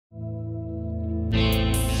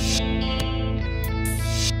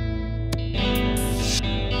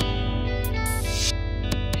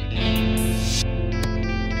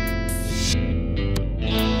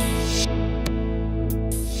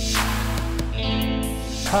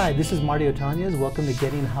Hi, this is Marty Otañez. Welcome to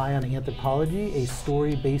Getting High on Anthropology, a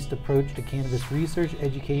story-based approach to cannabis research,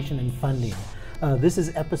 education, and funding. This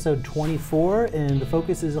is episode 24, and the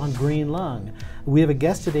focus is on green lung. We have a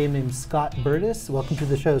guest today named Scott Bertus. Welcome to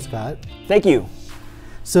the show, Scott. Thank you.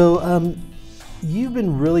 So, you've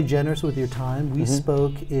been really generous with your time. We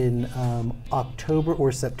spoke in October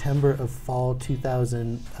or September of fall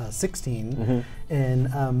 2016,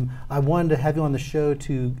 and I wanted to have you on the show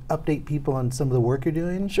to update people on some of the work you're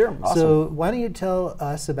doing. Sure, awesome. So why don't you tell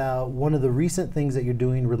us about one of the recent things that you're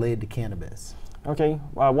doing related to cannabis? Okay,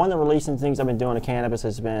 one of the recent things I've been doing to cannabis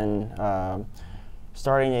has been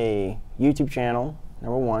starting a YouTube channel,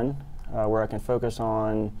 number one, where I can focus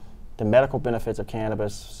on the medical benefits of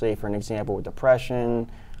cannabis, say for an example with depression,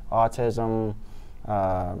 autism,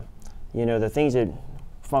 you know, the things that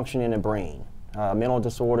function in the brain, mental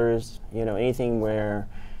disorders, you know, anything where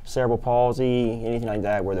cerebral palsy, anything like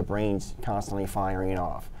that where the brain's constantly firing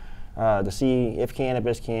off. To see if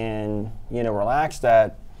cannabis can, you know, relax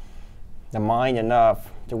the mind enough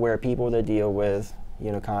to where people that deal with,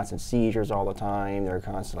 you know, constant seizures all the time, they're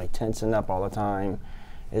constantly tensing up all the time,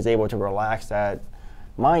 is able to relax that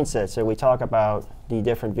mindset. So we talk about the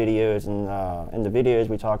different videos, and in the videos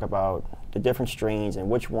we talk about the different strains and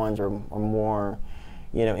which ones are more,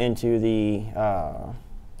 you know, into the,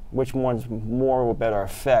 which ones more will better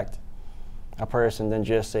affect a person than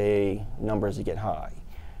just say numbers to get high.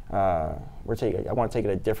 I want to take it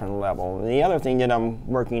a different level. And the other thing that I'm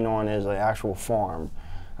working on is an actual farm,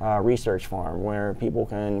 research farm, where people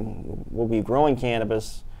will be growing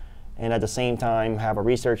cannabis and at the same time have a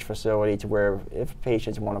research facility to where if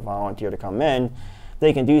patients want to volunteer to come in,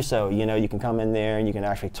 they can do so. You know, you can come in there and you can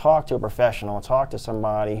actually talk to a professional, talk to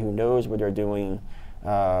somebody who knows what they're doing,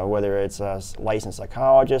 whether it's a licensed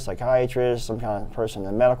psychologist, psychiatrist, some kind of person in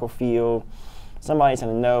the medical field. Somebody's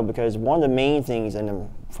going to know, because one of the main things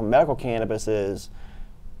from medical cannabis is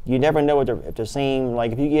you never know if the same,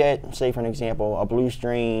 like if you get, say for an example, a blue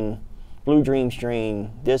dream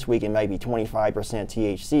strain this week, it might be 25%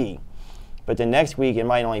 THC, but the next week it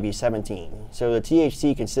might only be 17. So the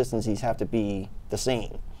THC consistencies have to be the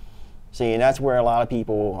same. See, and that's where a lot of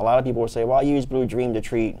people will say, well, I use blue dream to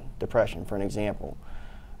treat depression, for an example.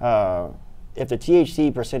 If the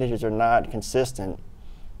THC percentages are not consistent,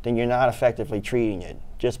 then you're not effectively treating it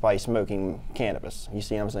just by smoking cannabis. You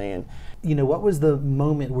see what I'm saying? You know, what was the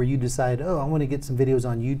moment where you decided, oh, I want to get some videos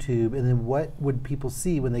on YouTube, and then what would people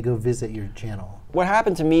see when they go visit your channel? What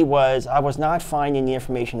happened to me was I was not finding the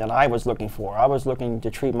information that I was looking for. I was looking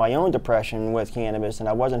to treat my own depression with cannabis, and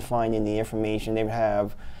I wasn't finding the information. They would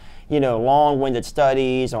have, you know, long-winded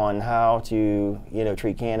studies on how to, you know,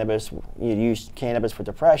 treat cannabis, use cannabis for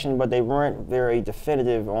depression, but they weren't very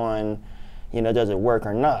definitive on, you know, does it work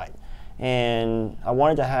or not. And I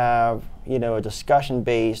wanted to have, you know, a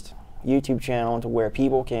discussion-based YouTube channel to where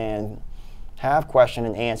people can have question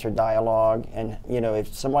and answer dialogue, and, you know,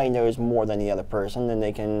 if somebody knows more than the other person, then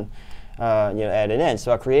they can, you know, add it in.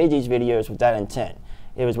 So I created these videos with that intent.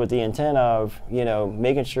 It was with the intent of, you know,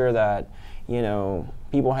 making sure that, you know,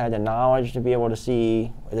 people had the knowledge to be able to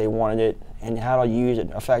see if they wanted it and how to use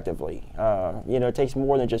it effectively. You know, it takes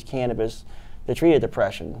more than just cannabis to treat a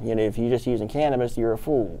depression. You know, if you're just using cannabis, you're a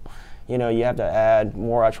fool. You know, you have to add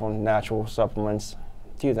more actual natural supplements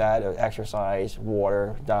to that, exercise,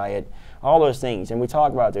 water, diet, all those things. And we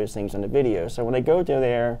talk about those things in the video. So when they go to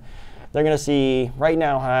there, they're going to see, right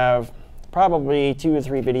now have probably 2 or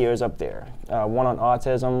 3 videos up there. One on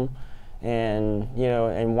autism and, you know,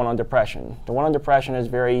 and one on depression. The one on depression is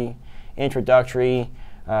very introductory.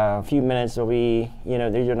 A few minutes will be, you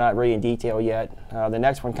know, these are not really in detail yet. The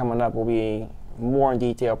next one coming up will be more in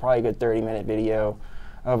detail, probably a good 30-minute video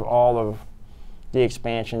of all of the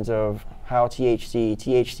expansions of how THC,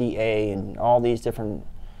 THCA, and all these different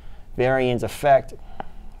variants affect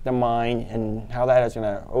the mind and how that is going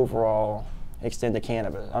to overall extend to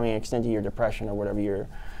cannabis. I mean, extend to your depression or whatever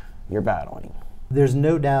you're battling. There's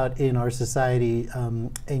no doubt in our society,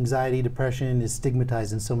 anxiety, depression is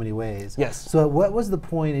stigmatized in so many ways. Yes. So what was the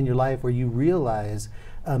point in your life where you realized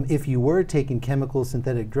if you were taking chemical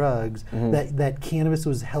synthetic drugs, that cannabis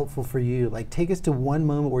was helpful for you? Like, take us to one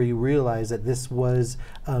moment where you realized that this was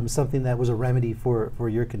something that was a remedy for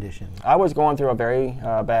your condition. I was going through a very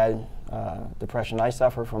bad depression. I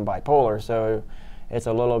suffer from bipolar, so it's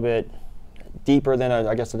a little bit deeper than,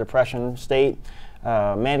 I guess, a depression state.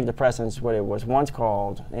 Manic depressant is what it was once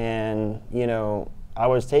called, and, you know, I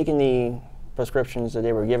was taking the prescriptions that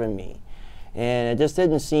they were giving me, and it just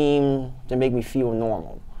didn't seem to make me feel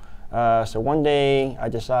normal. So one day I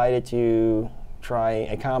decided to try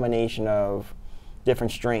a combination of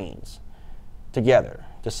different strains together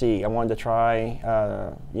to see. I wanted to try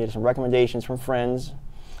some recommendations from friends,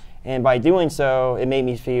 and by doing so, it made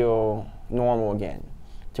me feel normal again,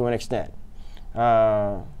 to an extent.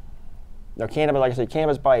 Now, cannabis, like I said,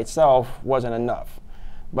 cannabis by itself wasn't enough,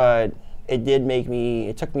 but it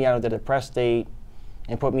took me out of the depressed state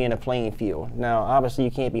and put me in a playing field. Now, obviously,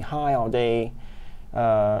 you can't be high all day.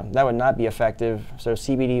 That would not be effective. So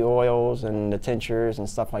CBD oils and the tinctures and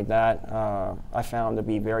stuff like that, I found to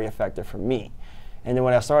be very effective for me. And then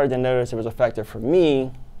when I started to notice it was effective for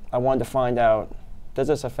me, I wanted to find out, does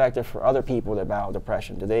this effective for other people that battle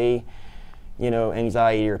depression? Do they,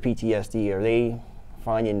 anxiety or PTSD, are they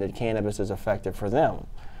finding that cannabis is effective for them?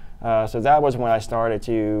 So that was when I started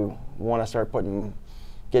to want to start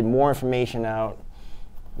getting more information out,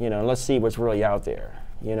 and let's see what's really out there,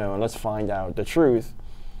 and let's find out the truth,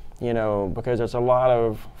 because there's a lot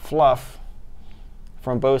of fluff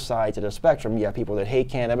from both sides of the spectrum. You have people that hate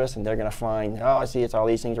cannabis and they're going to find, oh, I see, it's all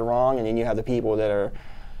these things are wrong. And then you have the people that are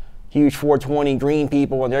huge 420 green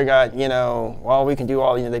people and they got, well, we can do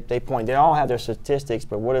all, they all have their statistics,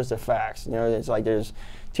 but what is the facts? It's like there's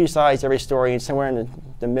two sides to every story, and somewhere in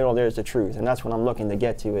the middle there's the truth. And that's what I'm looking to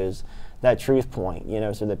get to, is that truth point,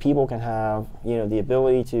 so that people can have, the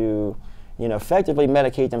ability to, effectively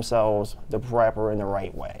medicate themselves the proper and the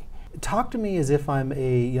right way. Talk to me as if I'm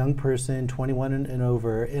a young person, 21 and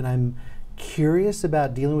over, and I'm curious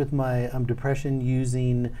about dealing with my depression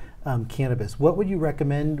using cannabis. What would you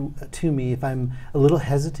recommend to me if I'm a little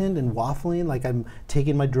hesitant and waffling, like I'm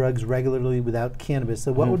taking my drugs regularly without cannabis?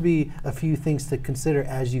 So what would be a few things to consider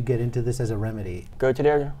as you get into this as a remedy? Go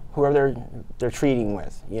to whoever they're treating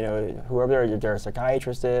with, whoever their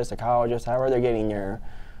psychiatrist is, psychologist, whoever they're getting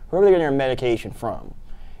their medication from.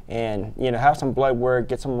 And have some blood work,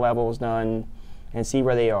 get some levels done, and see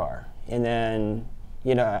where they are. And then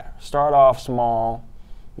start off small,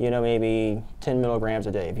 maybe 10 milligrams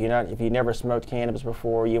a day. If you never smoked cannabis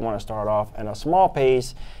before, you want to start off at a small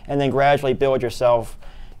pace, and then gradually build yourself,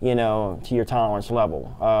 to your tolerance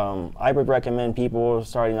level. I would recommend people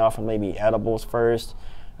starting off with maybe edibles first.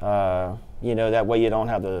 That way you don't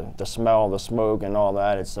have the smell, the smoke, and all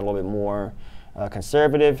that. It's a little bit more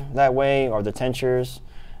conservative that way, or the tinctures.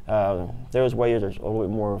 Those ways are a little bit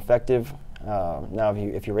more effective. Now,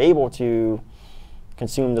 if you're able to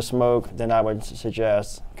consume the smoke, then I would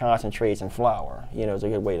suggest concentrates and flour. It's a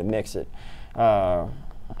good way to mix it. But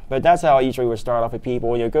that's how I usually would start off with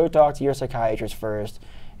people. Go talk to your psychiatrist first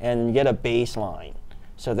and get a baseline,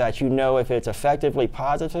 so that if it's effectively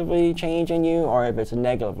positively changing you or if it's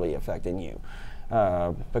negatively affecting you.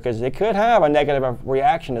 Because it could have a negative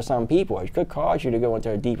reaction to some people. It could cause you to go into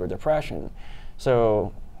a deeper depression.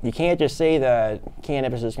 So you can't just say that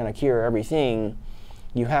cannabis is going to cure everything.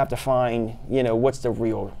 You have to find, what's the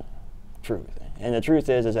real truth. And the truth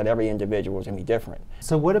is that every individual is going to be different.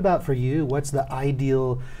 So what about for you? What's the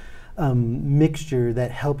ideal mixture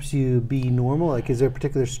that helps you be normal? Like, is there a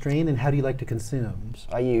particular strain, and how do you like to consume?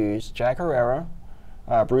 I use Jack Herrera,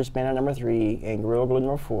 Bruce Banner No. 3, and Gorilla Glue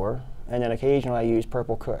No. 4, and then occasionally I use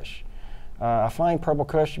Purple Kush. I find Purple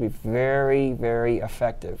Kush to be very, very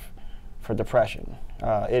effective for depression.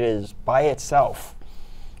 It is by itself.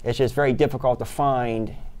 It's just very difficult to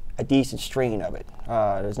find a decent strain of it.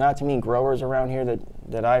 There's not too many growers around here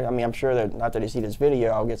that I'm sure that, not that they see this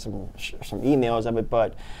video, I'll get some emails of it,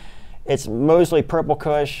 but it's mostly Purple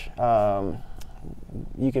Kush.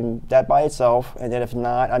 You can, that by itself, and then if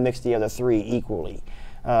not, I mix the other three equally.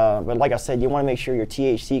 But like I said, you want to make sure your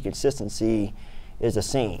THC consistency is the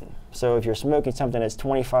same. So if you're smoking something that's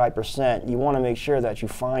 25%, you want to make sure that you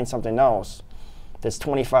find something else that's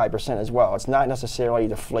 25% as well. It's not necessarily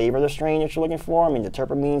the flavor of the strain that you're looking for. I mean, the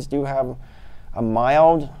terpenes do have a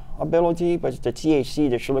mild ability, but it's the THC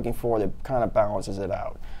that you're looking for that kind of balances it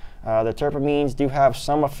out. The terpenes do have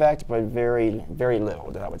some effect, but very, very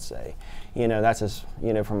little, that I would say. That's just,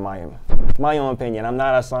 from my own opinion. I'm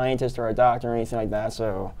not a scientist or a doctor or anything like that,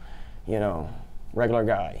 so, regular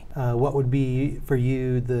guy. What would be, for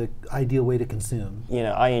you, the ideal way to consume?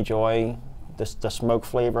 I enjoy the smoke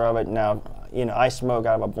flavor of it. Now, I smoke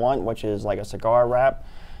out of a blunt, which is like a cigar wrap.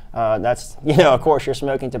 That's, of course, you're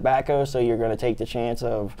smoking tobacco, so you're going to take the chance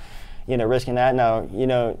of, risking that. Now,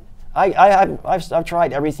 I've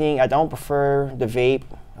tried everything. I don't prefer the vape,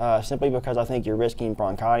 simply because I think you're risking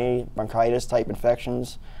bronchitis type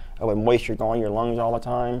infections with moisture going in your lungs all the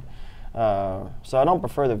time. So I don't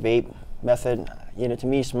prefer the vape method. To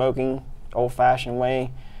me, smoking, old-fashioned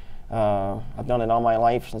way, I've done it all my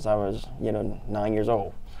life since I was, 9 years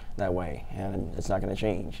old, that way, and it's not going to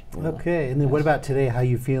change. Okay, and then what about today? How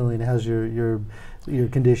you feeling? How's your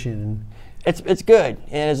condition? It's good,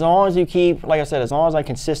 and as long as you keep, like I said, as long as I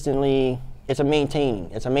consistently it's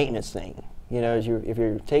a maintenance thing. You know, if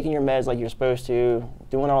you're taking your meds like you're supposed to,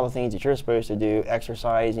 doing all the things that you're supposed to do,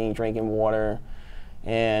 exercising, drinking water,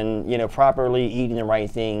 and, you know, properly eating the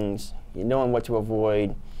right things, knowing what to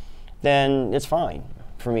avoid, then it's fine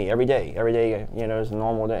for me every day. Every day, you know, is a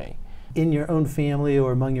normal day. In your own family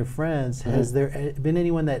or among your friends, has there been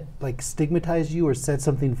anyone that like stigmatized you or said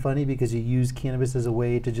something funny because you use cannabis as a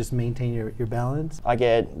way to just maintain your balance? I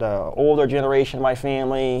get the older generation of my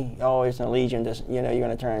family, oh, it's an allegiance, you know, you're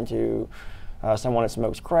going to turn into someone that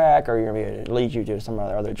smokes crack, or you're going to lead you to some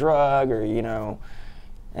other drug, or, you know,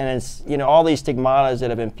 and it's, you know, all these stigmatas that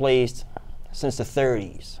have been placed since the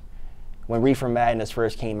 30s when Reefer Madness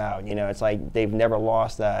first came out. You know, it's like they've never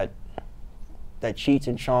lost that Cheech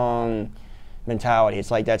and Chong mentality.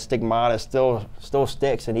 It's like that stigmata still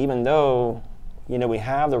sticks, and even though, you know, we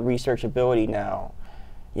have the research ability now,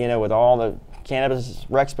 you know, with all the cannabis,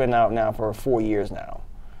 rec's been out now for 4 years now,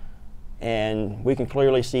 and we can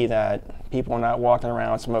clearly see that people are not walking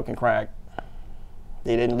around smoking crack.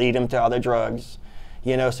 They didn't lead them to other drugs,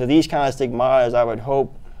 you know. So these kind of stigmatas, I would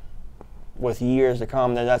hope, with years to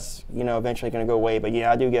come, that's, you know, eventually going to go away. But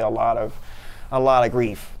yeah, I do get a lot of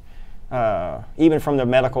grief. Even from the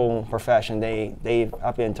medical profession,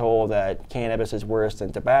 I've been told that cannabis is worse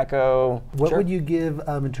than tobacco. What would you give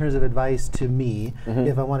in terms of advice to me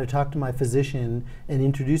if I want to talk to my physician and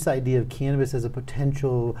introduce the idea of cannabis as a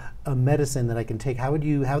potential medicine that I can take? How would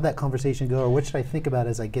that conversation go, or what should I think about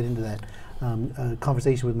as I get into that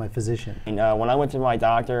conversation with my physician? And, when I went to my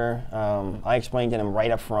doctor, I explained to him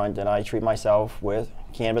right up front that I treat myself with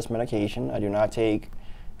cannabis medication. I do not take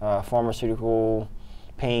pharmaceutical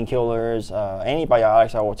painkillers,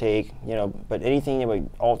 antibiotics I will take, you know, but anything that would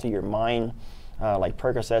alter your mind, like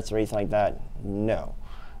Percocets or anything like that, no.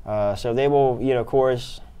 So they will, you know, of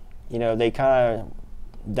course, you know, they kind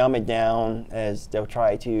of dumb it down as they'll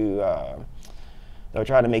try to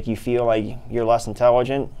make you feel like you're less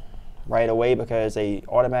intelligent right away, because they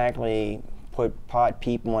automatically put pot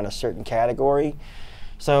people in a certain category.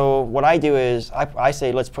 So what I do is I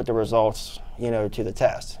say, let's put the results, you know, to the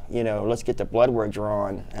test. You know, let's get the blood work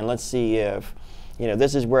drawn, and let's see if, you know,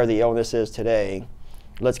 this is where the illness is today.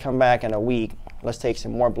 Let's come back in a week. Let's take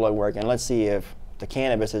some more blood work, and let's see if the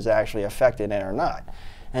cannabis is actually affected it or not.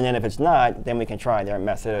 And then if it's not, then we can try their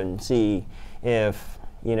method and see if,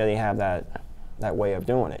 you know, they have that way of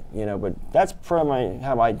doing it. You know, but that's pretty much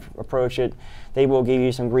how I approach it. They will give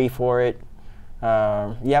you some grief for it.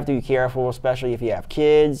 You have to be careful, especially if you have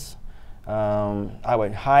kids. I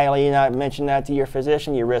would highly not mention that to your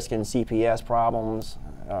physician. You're risking CPS problems.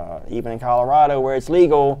 Even in Colorado, where it's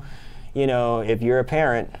legal, you know, if you're a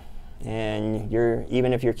parent and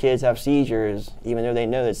even if your kids have seizures, even though they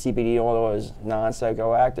know that CBD oil is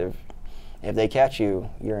non-psychoactive, if they catch you,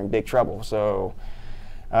 you're in big trouble. So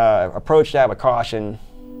approach that with caution.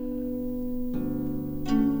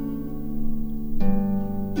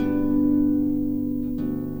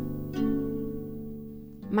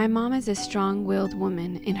 My mom is a strong-willed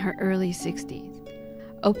woman in her early 60s.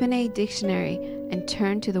 Open a dictionary and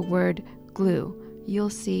turn to the word glue. You'll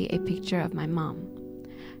see a picture of my mom.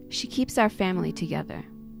 She keeps our family together.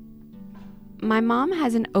 My mom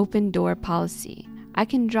has an open door policy. I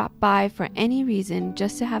can drop by for any reason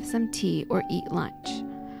just to have some tea or eat lunch.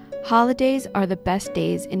 Holidays are the best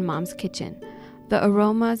days in Mom's kitchen. The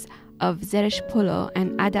aromas of zeresh polo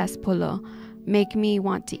and adas polo make me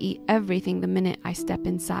want to eat everything the minute I step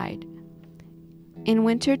inside. In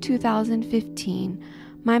winter 2015,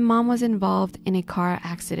 my mom was involved in a car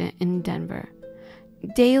accident in Denver.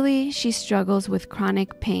 Daily, she struggles with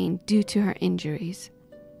chronic pain due to her injuries.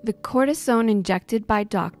 The cortisone injected by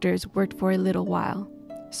doctors worked for a little while.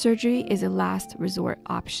 Surgery is a last resort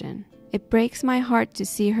option. It breaks my heart to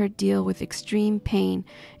see her deal with extreme pain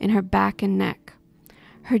in her back and neck.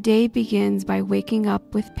 Her day begins by waking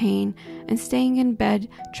up with pain and staying in bed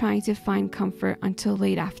trying to find comfort until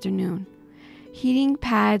late afternoon. Heating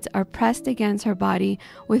pads are pressed against her body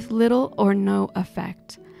with little or no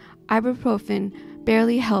effect. Ibuprofen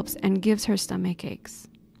barely helps and gives her stomach aches.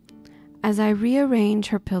 As I rearrange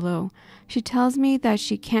her pillow, she tells me that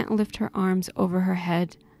she can't lift her arms over her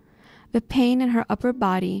head. The pain in her upper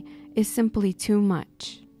body is simply too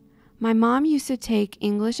much. My mom used to take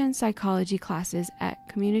English and psychology classes at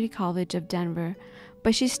Community College of Denver,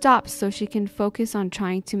 but she stopped so she can focus on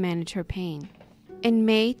trying to manage her pain. In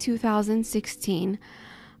May 2016,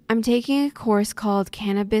 I'm taking a course called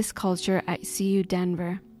Cannabis Culture at CU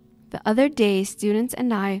Denver. The other day, students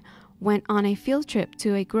and I went on a field trip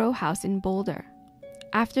to a grow house in Boulder.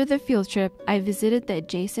 After the field trip, I visited the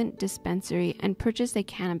adjacent dispensary and purchased a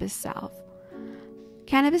cannabis salve.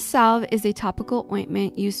 Cannabis salve is a topical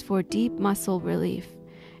ointment used for deep muscle relief.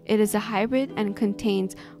 It is a hybrid and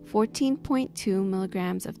contains 14.2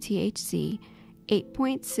 milligrams of THC,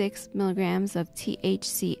 8.6 milligrams of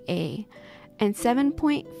THCA, and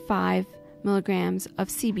 7.5 milligrams of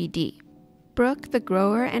CBD. Brooke, the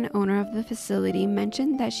grower and owner of the facility,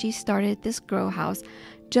 mentioned that she started this grow house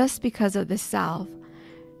just because of the salve.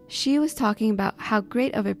 She was talking about how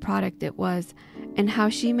great of a product it was and how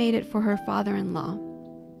she made it for her father-in-law.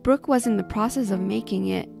 Brooke was in the process of making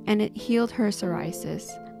it, and it healed her psoriasis.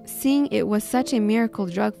 Seeing it was such a miracle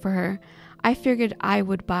drug for her, I figured I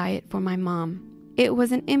would buy it for my mom. It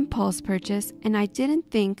was an impulse purchase, and I didn't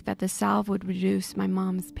think that the salve would reduce my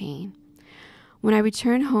mom's pain. When I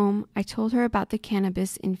returned home, I told her about the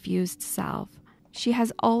cannabis-infused salve. She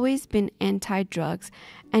has always been anti-drugs,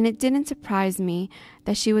 and it didn't surprise me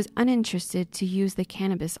that she was uninterested to use the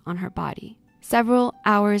cannabis on her body. Several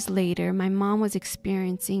hours later, my mom was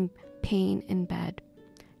experiencing pain in bed.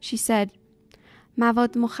 She said,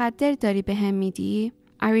 "مواد مخدر داری بهم میدی?"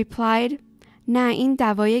 I replied, "نه، این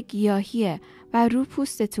دوای گیاهیه و رو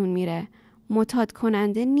پوستتون میره. معتاد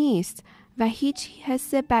کننده نیست و هیچ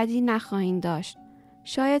حس بدی نخواهین داشت.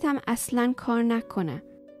 شاید هم اصلاً کار نکنه."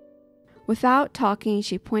 Without talking,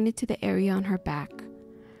 she pointed to the area on her back,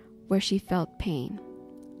 where she felt pain.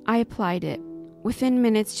 I applied it. Within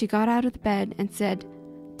minutes, she got out of the bed and said,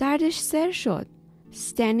 "Dardish ser shod."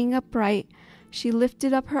 Standing upright, she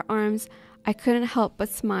lifted up her arms. I couldn't help but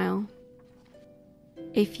smile.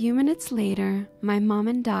 A few minutes later, my mom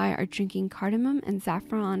and I are drinking cardamom and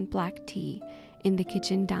saffron black tea in the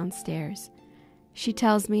kitchen downstairs. She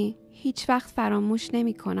tells me, "هیچ وقت فراموش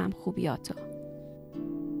نمی کنم خوبیاتو."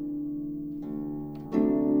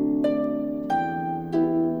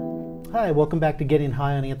 Hi, welcome back to Getting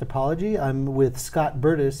High on Anthropology. I'm with Scott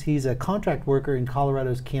Bertus. He's a contract worker in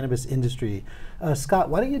Colorado's cannabis industry. Scott,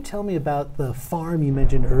 why don't you tell me about the farm you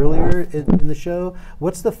mentioned earlier in the show?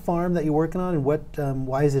 What's the farm that you're working on, and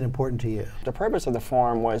why is it important to you? The purpose of the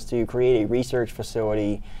farm was to create a research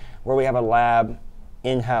facility where we have a lab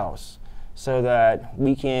in-house so that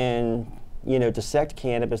we can, dissect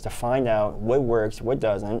cannabis to find out what works, what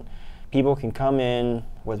doesn't. People can come in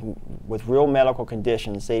with real medical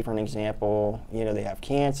conditions. Say, for an example, they have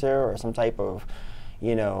cancer or some type of,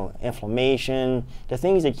 inflammation. The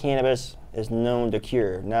things that cannabis is known to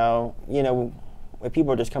cure. Now, if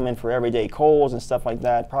people just come in for everyday colds and stuff like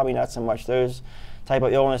that, probably not so much those type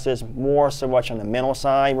of illnesses. More so much on the mental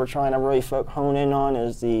side, we're trying to really hone in on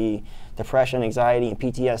is the depression, anxiety, and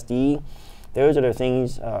PTSD. Those are the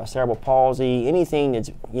things, cerebral palsy, anything that's,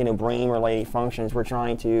 brain-related functions. We're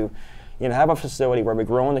trying to, have a facility where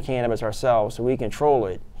we're growing the cannabis ourselves so we control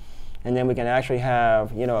it. And then we can actually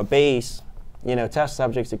have, a base, test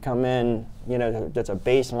subjects that come in, that's a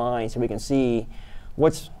baseline so we can see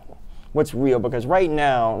what's real. Because right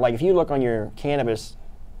now, like if you look on your cannabis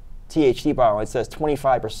THC bottle, it says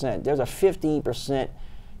 25%. There's a 15%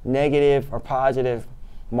 negative or positive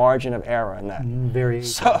margin of error in that.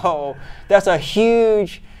 So that's a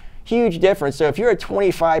huge difference. So if you're at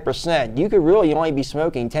 25%, you could really only be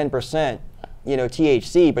smoking 10%,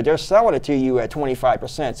 THC, but they're selling it to you at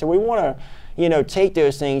 25%. So we want to, take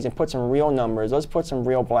those things and put some real numbers. Let's put some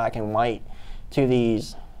real black and white to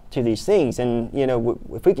these things. And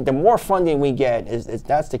if we can, the more funding we get,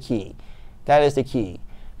 that's the key. That is the key.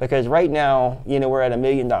 Because right now, we're at $1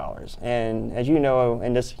 million, and as you know,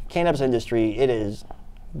 in this cannabis industry, it is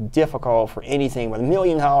difficult for anything. With $1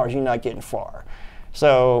 million, you're not getting far.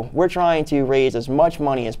 So we're trying to raise as much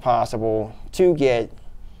money as possible to get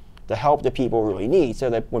the help that people really need, so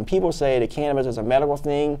that when people say that cannabis is a medical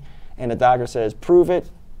thing and the doctor says prove it,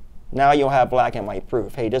 now you'll have black and white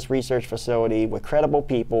proof. Hey, this research facility with credible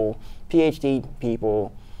people, PhD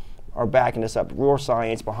people, are backing this up, real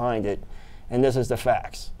science behind it, and this is the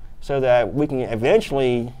facts. So that we can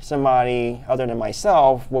eventually, somebody other than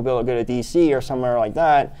myself will be able to go to DC or somewhere like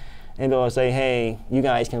that and be able to say, hey, you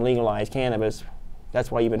guys can legalize cannabis. That's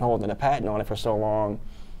why you've been holding a patent on it for so long.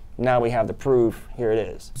 Now we have the proof. Here it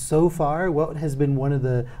is. So far, what has been one of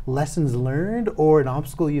the lessons learned or an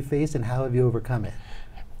obstacle you faced, and how have you overcome it?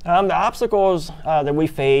 The obstacles that we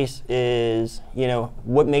face is,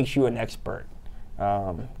 what makes you an expert?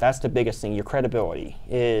 That's the biggest thing. Your credibility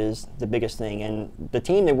is the biggest thing. And the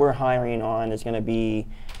team that we're hiring on is going to be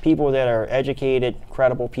people that are educated,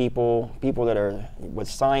 credible people that are with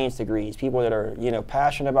science degrees, people that are,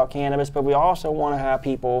 passionate about cannabis. But we also want to have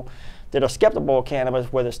people that are skeptical of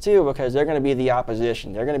cannabis with us too, because they're going to be the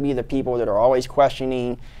opposition. They're going to be the people that are always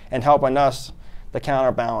questioning and helping us to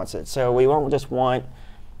counterbalance it. So we want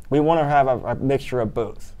to have a mixture of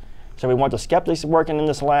both. So we want the skeptics working in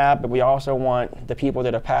this lab, but we also want the people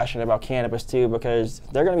that are passionate about cannabis too, because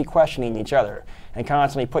they're going to be questioning each other and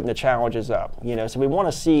constantly putting the challenges up. You know, so we want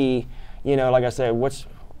to see, you know, like I said,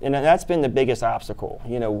 and that's been the biggest obstacle.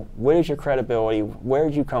 You know, what is your credibility? Where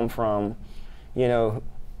did you come from? You know,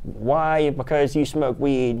 why, because you smoke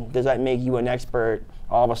weed, does that make you an expert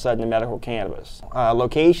all of a sudden in medical cannabis?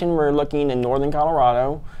 Location, we're looking in northern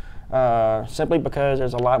Colorado, simply because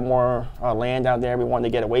there's a lot more land out there. We want to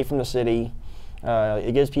get away from the city.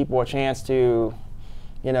 It gives people a chance to,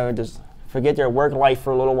 you know, just forget their work life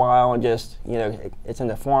for a little while and just, you know, it's in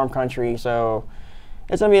the farm country, so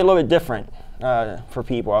it's going to be a little bit different for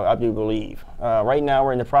people, I do believe. Right now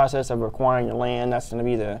we're in the process of acquiring the land. That's going to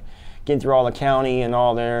be getting through all the county and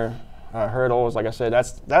all their hurdles. Like I said,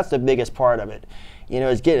 that's the biggest part of it. You know,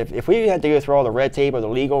 if we had to go through all the red tape or the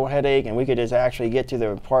legal headache, and we could just actually get to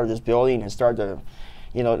the part of this building and start to,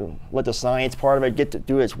 you know, let the science part of it get to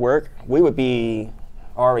do its work, we would be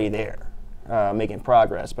already there, making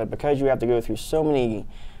progress. But because you have to go through so many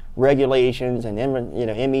regulations and, you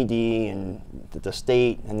know, MED and the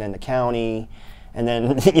state and then the county, and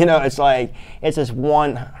then, you know, it's like, it's just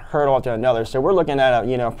one hurdle after another. So we're looking at,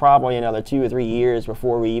 you know, probably another 2 or 3 years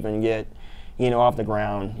before we even get, you know, off the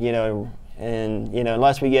ground, you know. And, you know,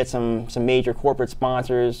 unless we get some major corporate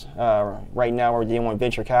sponsors. Right now we're dealing with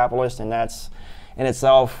venture capitalists, and that's in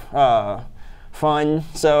itself fun.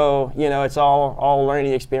 So, you know, it's all a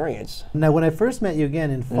learning experience. Now, when I first met you again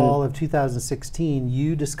in fall of 2016,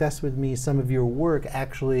 you discussed with me some of your work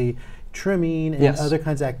actually trimming and other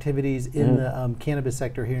kinds of activities in the cannabis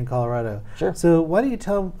sector here in Colorado. Sure. So why don't you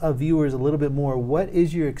tell viewers a little bit more, what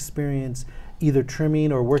is your experience either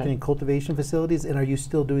trimming or working in cultivation facilities, and are you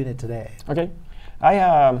still doing it today? Okay.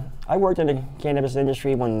 I worked in the cannabis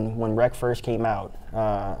industry when rec first came out.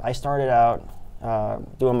 I started out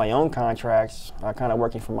doing my own contracts, kind of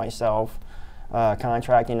working for myself,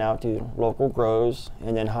 contracting out to local grows,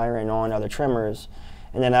 and then hiring on other trimmers,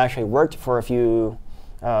 and then I actually worked for a few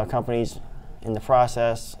companies in the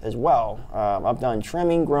process as well. I've done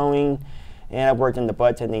trimming, growing, and I've worked in the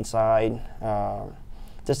bud tending side,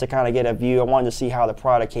 just to kind of get a view. I wanted to see how the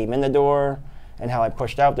product came in the door and how I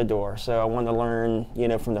pushed out the door. So I wanted to learn, you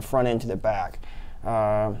know, from the front end to the back.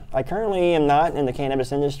 I currently am not in the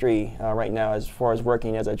cannabis industry right now as far as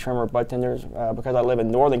working as a trimmer bud tender, because I live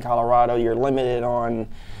in northern Colorado. You're limited on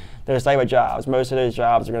those type of jobs. Most of those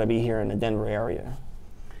jobs are going to be here in the Denver area.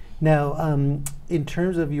 Now, in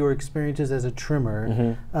terms of your experiences as a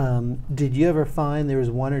trimmer, did you ever find there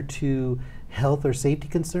was 1 or 2 health or safety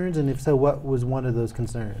concerns? And if so, what was one of those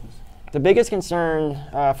concerns? The biggest concern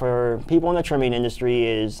for people in the trimming industry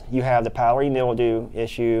is you have the powdery mildew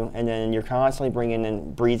issue, and then you're constantly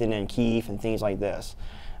breathing in keef and things like this.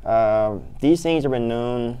 These things have been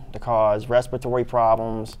known to cause respiratory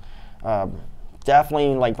problems,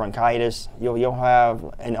 definitely like bronchitis. You'll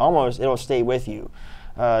have, and almost it'll stay with you.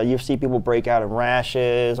 You see people break out in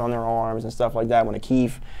rashes on their arms and stuff like that when a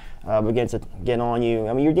keef begins to get on you.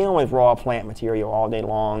 I mean, you're dealing with raw plant material all day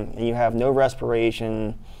long, and you have no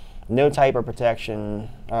respiration, no type of protection.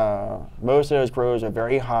 Most of those grows are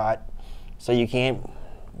very hot, so you can't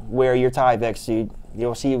wear your Tyvek suit.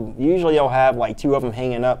 You'll see, usually you'll have like 2 of them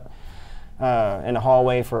hanging up in the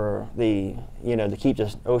hallway for the, you know, to keep the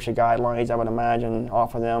OSHA guidelines, I would imagine,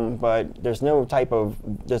 off of them. But there's no type of,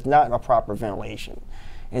 there's not a proper ventilation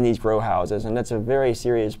in these grow houses, and that's a very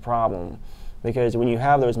serious problem. Because when you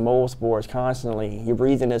have those mold spores constantly, you're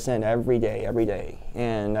breathing this in every day,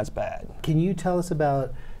 and that's bad. Can you tell us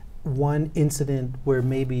about one incident where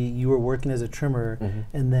maybe you were working as a trimmer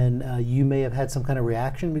and then you may have had some kind of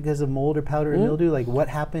reaction because of mold or powdery mildew? Like, what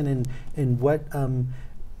happened, and what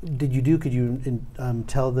did you do? Could you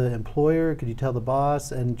tell the employer? Could you tell the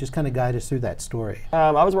boss? And just kind of guide us through that story.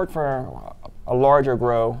 I was working for a larger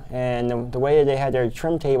grow, and the way they had their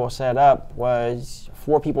trim table set up was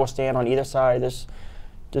 4 people stand on either side of this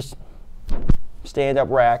just stand-up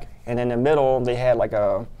rack, and in the middle they had like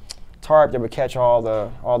a tarp that would catch all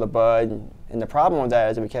the bud, and the problem with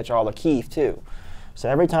that is it would catch all the keef too. So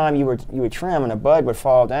every time you would trim and a bud would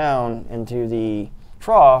fall down into the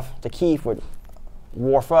trough, the keef would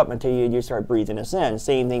wharf up until you start breathing this in.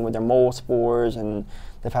 Same thing with the mold spores and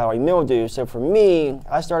the powdery mildew. So for me,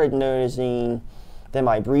 I started noticing that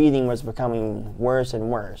my breathing was becoming worse and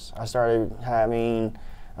worse. I started having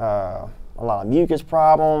a lot of mucus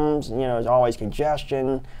problems. You know, there's always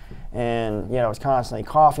congestion, and you know, I was constantly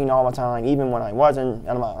coughing all the time, even when I wasn't.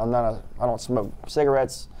 I don't smoke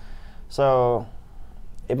cigarettes, so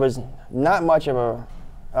it was not much of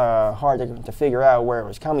a hard to figure out where it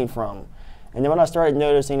was coming from. And then when I started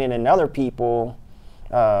noticing it in other people,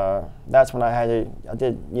 that's when I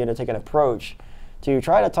did take an approach to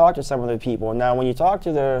try to talk to some of the people. Now, when you talk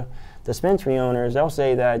to the dispensary owners, they'll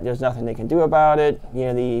say that there's nothing they can do about it.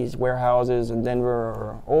 These warehouses in Denver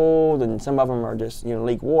are old, and some of them are just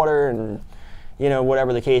leak water, and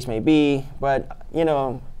whatever the case may be. But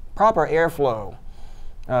proper airflow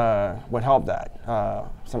would help that.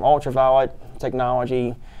 Some ultraviolet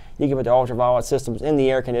technology. You can put the ultraviolet systems in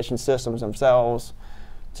the air conditioned systems themselves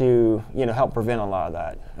to help prevent a lot of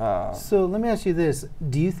that. So let me ask you this: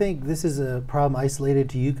 do you think this is a problem isolated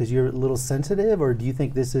to you because you're a little sensitive, or do you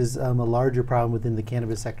think this is a larger problem within the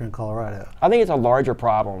cannabis sector in Colorado? I think it's a larger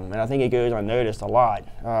problem, and I think it goes unnoticed a lot,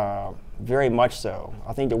 very much so.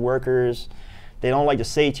 I think the workers, they don't like to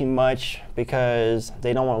say too much because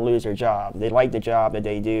they don't want to lose their job. They like the job that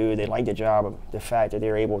they do. They like the fact that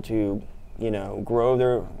they're able to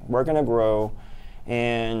work in a grow,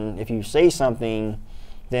 and if you say something,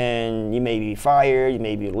 then you may be fired, you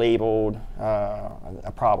may be labeled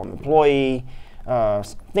a problem employee,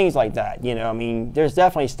 things like that. There's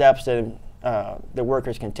definitely steps that the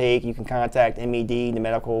workers can take. You can contact MED, the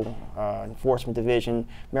Medical Enforcement Division,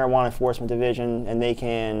 Marijuana Enforcement Division, and they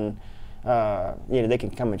can, they can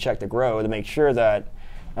come and check the grow to make sure that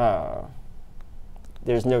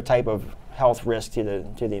there's no type of health risk to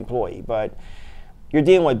the employee. But you're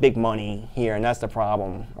dealing with big money here, and that's the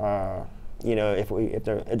problem. If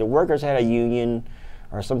the workers had a union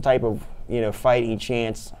or some type of fighting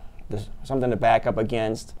chance, something to back up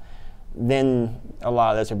against, then a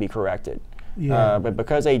lot of this would be corrected. Yeah. But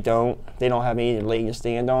because they don't have any leg to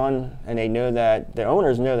stand on, and they know that the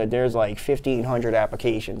owners know that there's like 1,500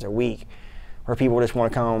 applications a week where people just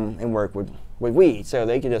want to come and work with weed, so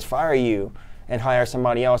they can just fire you and hire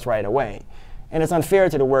somebody else right away. And it's unfair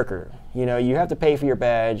to the worker. You have to pay for your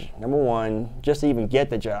badge, number one, just to even get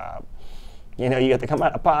the job. You have to come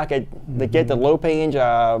out of pocket to get the low-paying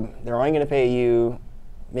job. They're only going to pay you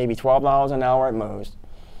maybe $12 an hour at most,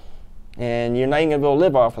 and you're not even going to be able to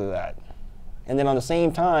live off of that. And then on the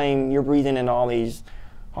same time, you're breathing in all these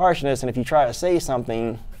harshness, and if you try to say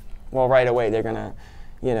something, well, right away they're going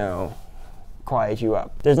to, quiet you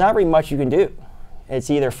up. There's not very much you can do. It's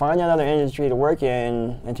either find another industry to work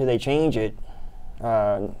in until they change it,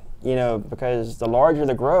 because the larger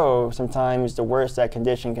the grow, sometimes the worse that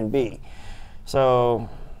condition can be. So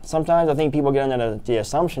sometimes I think people get under the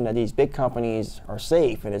assumption that these big companies are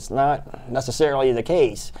safe, and it's not necessarily the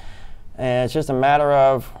case. And it's just a matter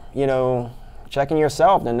of, checking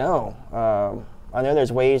yourself to know. I know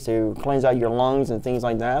there's ways to cleanse out your lungs and things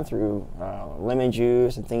like that through lemon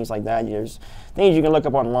juice and things like that. There's things you can look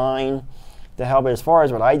up online to help. As far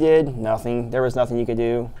as what I did, nothing. There was nothing you could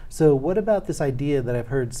do. So what about this idea that I've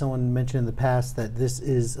heard someone mention in the past, that this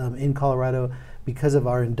is in Colorado, because of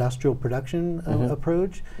our industrial production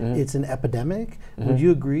approach, it's an epidemic? Would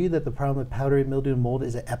you agree that the problem with powdery mildew and mold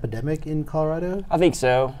is an epidemic in Colorado? I think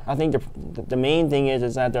so. I think the main thing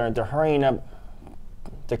is that they're hurrying up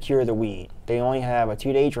to cure the weed. They only have a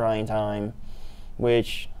 2-day drying time, and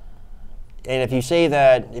if you say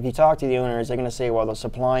that, if you talk to the owners, they're going to say, well, the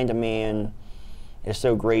supply and demand is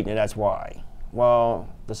so great and that's why. Well,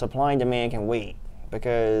 the supply and demand can wait,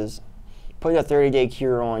 because putting a 30-day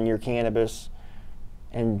cure on your cannabis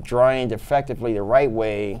and drying it effectively the right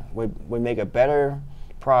way would make a better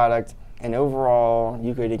product, and overall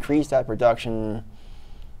you could increase that production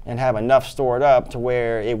and have enough stored up to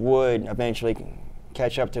where it would eventually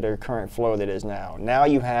catch up to their current flow that is now. Now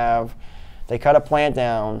they cut a plant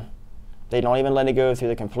down, they don't even let it go through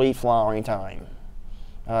the complete flowering time.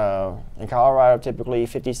 In Colorado, typically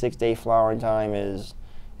 56-day flowering time is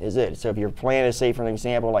it. So if your plant is, say for an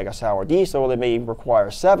example, like a sour diesel, that may require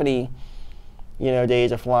 70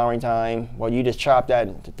 days of flowering time, well, you just chop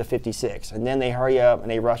that to 56. And then they hurry up and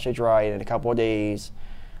they rush to dry it in a couple of days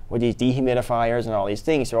with these dehumidifiers and all these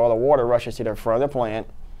things, so all the water rushes to the front of the plant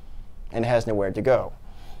and it has nowhere to go.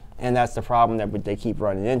 And that's the problem that they keep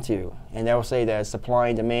running into. And they'll say that supply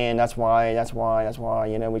and demand, that's why, it's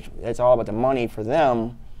all about the money for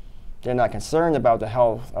them. They're not concerned about the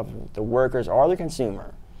health of the workers or the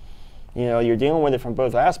consumer. You're dealing with it from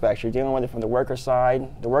both aspects. You're dealing with it from the worker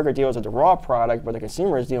side. The worker deals with the raw product, but the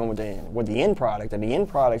consumer is dealing with the end product, and the end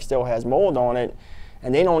product still has mold on it,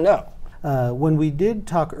 and they don't know. When we did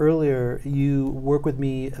talk earlier, you worked with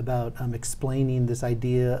me about explaining this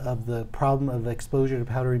idea of the problem of exposure to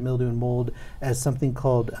powdery mildew and mold as something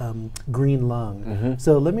called green lung.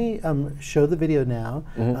 So let me show the video now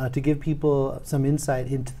to give people some insight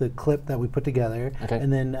into the clip that we put together,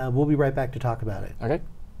 and then we'll be right back to talk about it. Okay.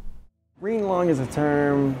 Green lung is a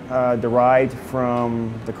term derived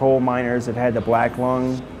from the coal miners that had the black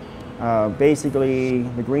lung Basically,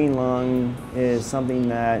 the green lung is something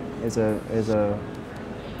that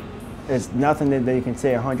is nothing that they can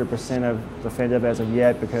say 100% of definitive as of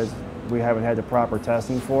yet because we haven't had the proper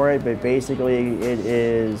testing for it. But basically, it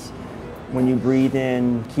is when you breathe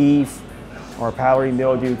in keef or powdery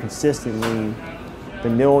mildew consistently, the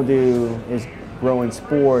mildew is growing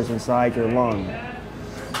spores inside your lung.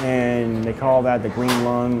 And they call that the green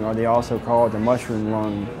lung, or they also call it the mushroom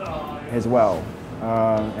lung as well.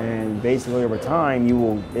 And basically over time,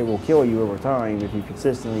 it will kill you over time if you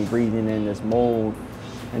consistently breathing in this mold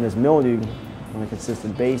and this mildew on a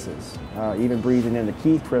consistent basis. Even breathing in the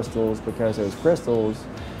keef crystals, because those crystals,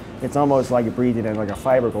 it's almost like you're breathing in like a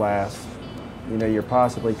fiberglass. You know, you're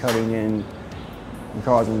possibly cutting in and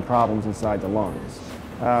causing problems inside the lungs.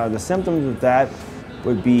 The symptoms of that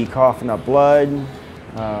would be coughing up blood,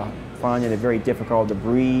 finding it very difficult to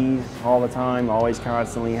breathe all the time, always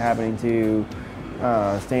constantly having to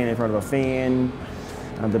stand in front of a fan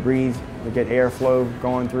to breathe, to get airflow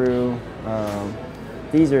going through.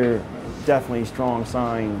 These are definitely strong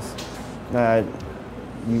signs that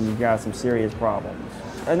you've got some serious problems.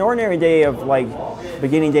 An ordinary day of, like,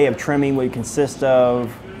 beginning day of trimming would consist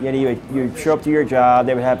of, you know, you show up to your job,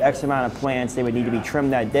 they would have X amount of plants, they would need to be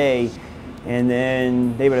trimmed that day, and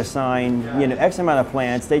then they would assign, you know, X amount of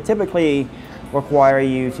plants. They typically require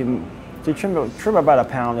you to trim about a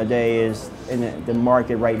pound a day is in the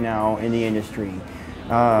market right now in the industry.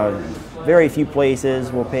 Very few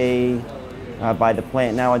places will pay by the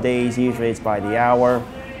plant nowadays. Usually it's by the hour.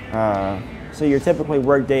 So your typically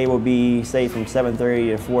work day will be, say, from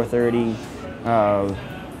 7:30 to 4:30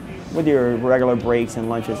 with your regular breaks and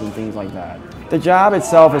lunches and things like that. The job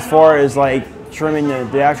itself, as far as like trimming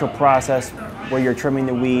the actual process where you're trimming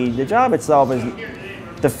the weed, the job itself is,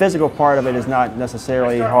 the physical part of it is not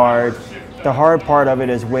necessarily hard. The hard part of it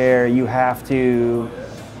is where you have to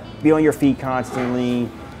be on your feet constantly.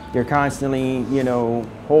 You're constantly, you know,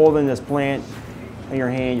 holding this plant in your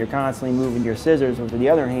hand. You're constantly moving your scissors with the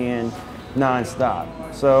other hand non-stop.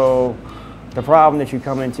 So the problem that you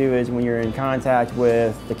come into is when you're in contact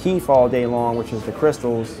with the keef all day long, which is the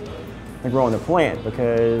crystals that grow in the plant,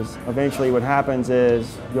 because eventually what happens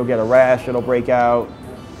is you'll get a rash, it'll break out.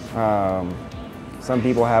 Some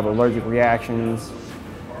people have allergic reactions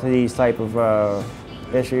to these type of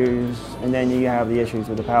issues, and then you have the issues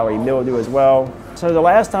with the powdery mildew as well. So the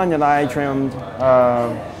last time that I trimmed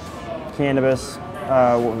cannabis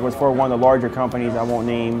was for one of the larger companies I won't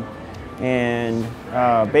name, and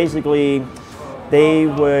basically they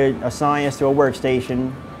would assign us to a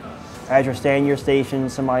workstation. As you're standing in your station,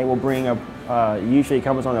 somebody will bring usually it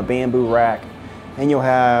comes on a bamboo rack, and you'll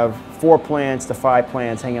have 4 plants to 5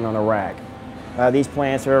 plants hanging on a rack. These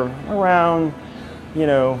plants are around, you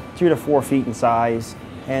know, 2 to 4 feet in size,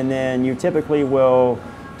 and then you typically will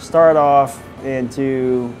start off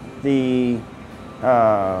into the,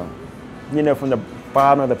 you know, from the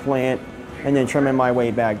bottom of the plant, and then trimming my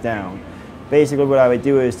way back down. Basically what I would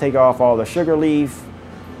do is take off all the sugar leaf,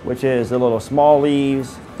 which is the little small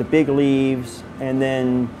leaves, the big leaves, and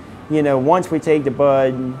then, you know, once we take the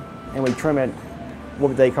bud and we trim it,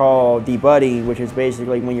 what they call debudding, which is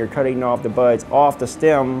basically when you're cutting off the buds off the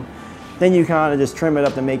stem, then you kind of just trim it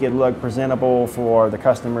up to make it look presentable for the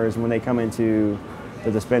customers when they come into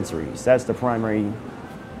the dispensaries. That's the primary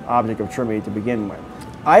object of trimming to begin with.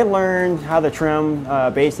 I learned how to trim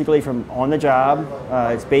basically from on the job.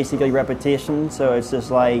 It's basically repetition, so it's just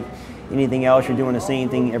like anything else, you're doing the same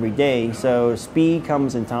thing every day. So speed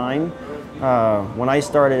comes in time. When I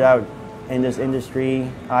started out in this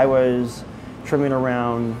industry, I was trimming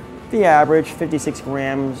around the average 56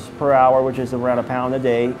 grams per hour, which is around a pound a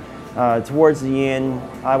day. Towards the end,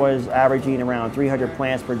 I was averaging around 300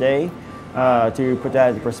 plants per day. To put that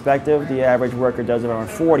into perspective, the average worker does around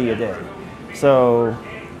 40 a day. So,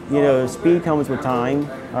 you know, speed comes with time.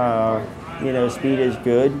 You know, speed is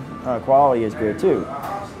good, quality is good too.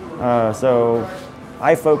 So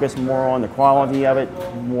I focus more on the quality of it,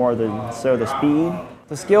 more than so the speed.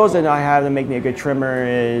 The skills that I have to make me a good trimmer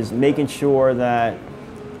is making sure that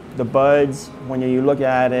the buds, when you look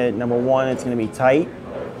at it, number one, it's going to be tight.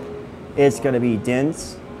 It's going to be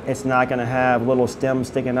dense. It's not going to have little stems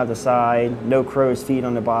sticking out the side, no crow's feet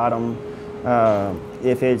on the bottom.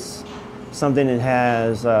 If it's something that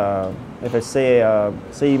has, if it's say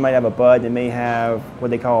you might have a bud that may have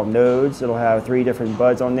what they call nodes, it'll have 3 different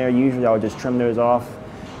buds on there. Usually I'll just trim those off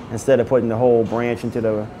instead of putting the whole branch into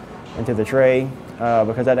the tray,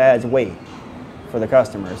 because that adds weight for the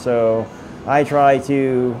customer. So I try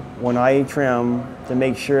to, when I trim, to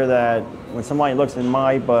make sure that when somebody looks in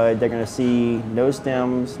my bud, they're going to see no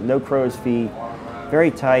stems, no crow's feet, very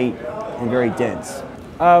tight and very dense.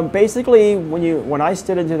 Basically, when I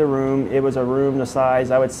stood into the room, it was a room the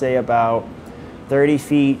size, I would say, about 30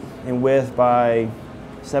 feet in width by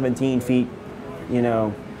 17 feet, you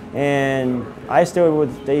know. And I stood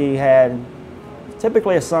with, they had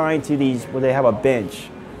typically assigned to these where they have a bench,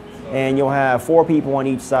 and you'll have 4 people on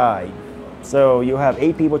each side. So you'll have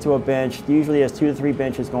 8 people to a bench. Usually there's 2 to 3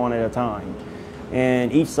 benches going at a time.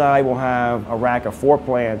 And each side will have a rack of 4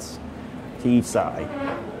 plants to each side.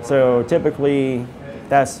 So typically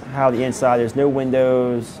that's how the inside, there's no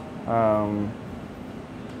windows. The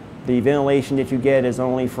ventilation that you get is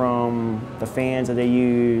only from the fans that they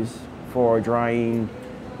use for drying,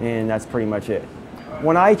 and that's pretty much it.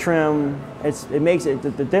 When I trim, it makes it,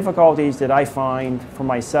 the difficulties that I find for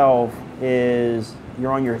myself is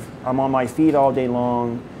I'm on my feet all day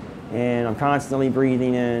long, and I'm constantly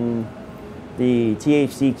breathing in the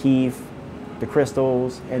THC kief, the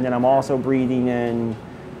crystals, and then I'm also breathing in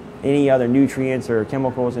any other nutrients or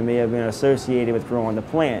chemicals that may have been associated with growing the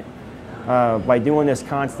plant. By doing this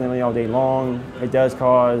constantly all day long, it does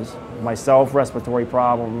cause myself respiratory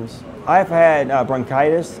problems. I've had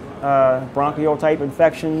bronchitis, bronchial type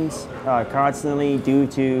infections constantly due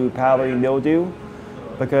to powdery mildew,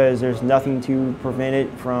 because there's nothing to prevent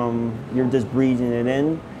it from, you're just breathing it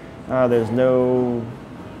in. There's no,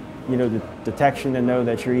 detection to know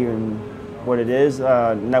that you're even what it is.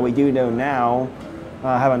 Now we do know now,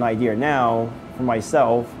 I have an idea now for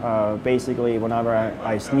myself. Basically, whenever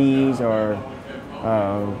I sneeze or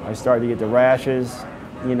I start to get the rashes,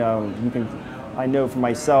 I know for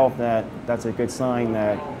myself that that's a good sign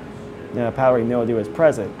that powdery mildew is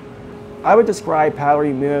present. I would describe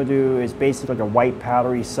powdery mildew as basically like a white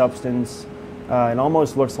powdery substance. It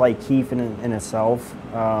almost looks like kief in itself.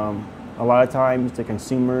 A lot of times the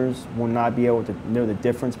consumers will not be able to know the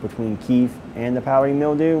difference between kief and the powdery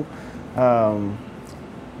mildew.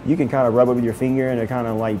 You can kind of rub it with your finger and it kind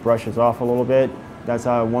of like brushes off a little bit. That's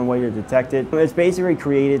one way to detect it. It's basically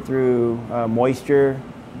created through moisture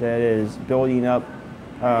that is building up.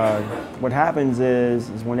 What happens is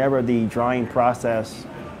whenever the drying process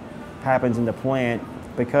happens in the plant,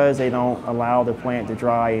 because they don't allow the plant to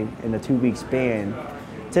dry in a 2-week span,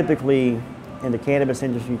 typically in the cannabis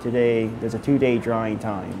industry today, there's a 2-day drying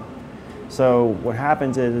time. So what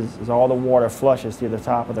happens is all the water flushes through the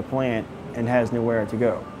top of the plant and has nowhere to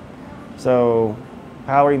go. So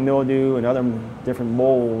powdery mildew and other different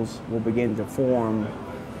molds will begin to form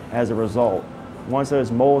as a result. Once those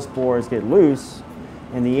mold spores get loose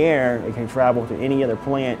in the air, it can travel to any other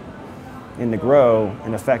plant in the grow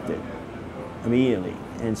and affect it immediately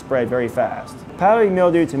and spread very fast. Powdery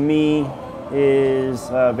mildew to me is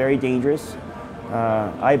very dangerous.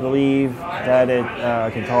 I believe that it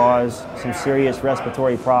can cause some serious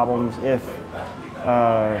respiratory problems if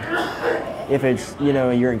it's,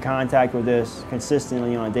 you're in contact with this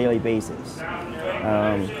consistently on a daily basis.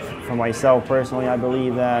 For myself personally, I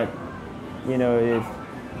believe that,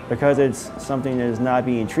 because it's something that is not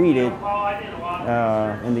being treated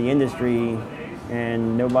in the industry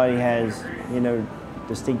and nobody has,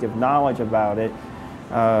 distinctive knowledge about it,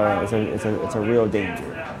 it's a real danger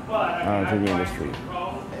to the industry.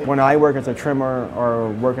 When I work as a trimmer or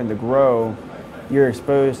work in the grow,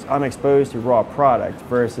 I'm exposed to raw product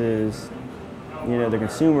versus, the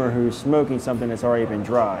consumer who's smoking something that's already been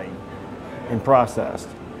dried and processed.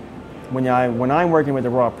 When I'm working with the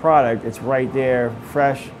raw product, it's right there,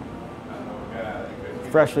 freshly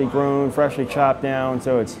grown, freshly chopped down.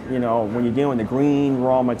 So it's, when you're dealing with the green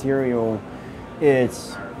raw material,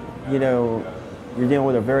 it's, you're dealing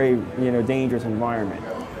with a very, dangerous environment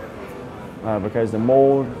because the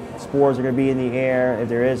mold spores are going to be in the air if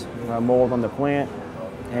there is mold on the plant,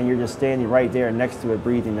 and you're just standing right there next to it,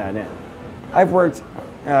 breathing that in. I've worked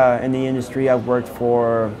in the industry. I've worked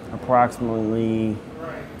for approximately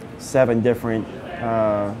 7 different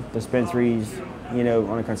dispensaries,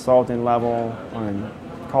 on a consultant level, on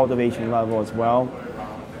a cultivation level as well.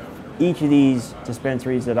 Each of these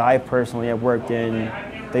dispensaries that I personally have worked in,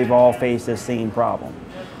 they've all faced this same problem.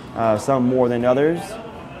 Some more than others,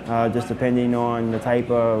 just depending on the type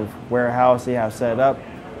of warehouse they have set up.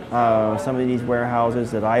 Some of these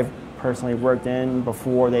warehouses that I've personally worked in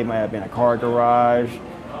before, they might have been a car garage,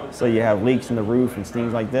 so you have leaks in the roof and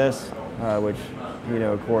things like this, which,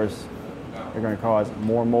 of course, are going to cause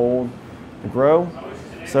more mold to grow.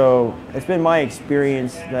 So it's been my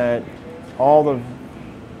experience that all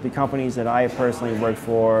the companies that I have personally worked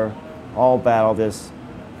for all battle this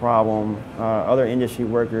problem. Other industry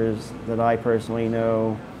workers that I personally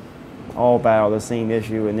know all battle the same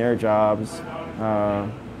issue in their jobs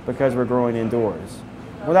because we're growing indoors.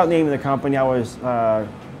 Without naming the company, I was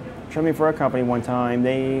trimming for a company one time.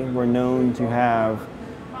 They were known to have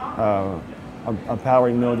a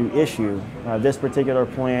powdery mildew issue. This particular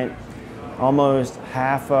plant, almost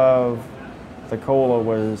half of the cola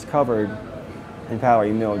was covered in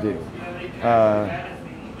powdery mildew.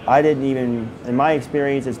 I didn't even, in my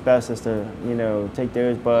experience, it's best just to, take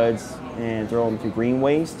those buds and throw them to green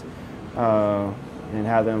waste and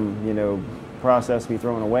have them, processed, be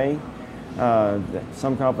thrown away.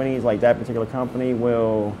 Some companies, like that particular company,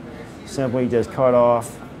 will simply just cut out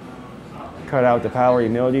the powdery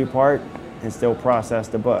mildew part and still process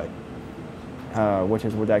the bud, which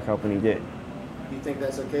is what that company did. You think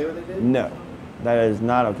that's okay what they did? No, that is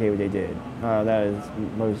not okay what they did. That is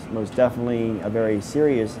most definitely a very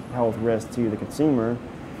serious health risk to the consumer,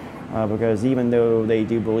 because even though they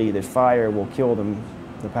do believe that fire will kill them,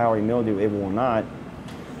 the powdery mildew, it will not,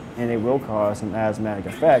 and it will cause some asthmatic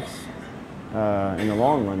effects in the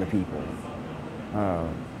long run to people.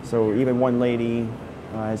 So even one lady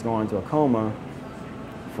has gone into a coma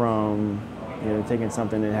from taking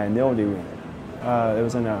something that had mildew in it. It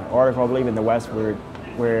was in an article, I believe, in the Westward,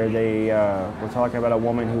 where they were talking about a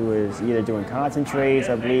woman who was either doing concentrates,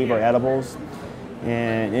 I believe, or edibles,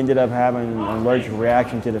 and ended up having an allergic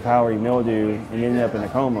reaction to the powdery mildew and ended up in a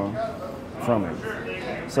coma from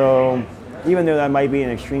it. So even though that might be an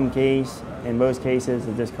extreme case, in most cases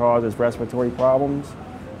it just causes respiratory problems,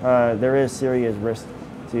 there is serious risk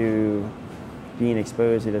to being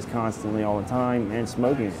exposed to this constantly all the time, and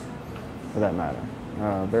smoking it, for that matter.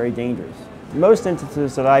 Very dangerous. Most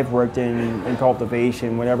instances that I've worked in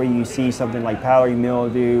cultivation, whenever you see something like powdery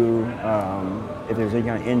mildew, if there's any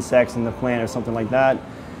kind of insects in the plant or something like that,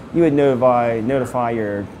 you would notify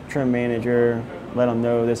your trim manager, let them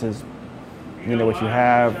know this is what you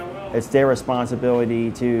have. It's their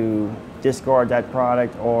responsibility to discard that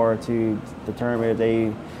product or to determine if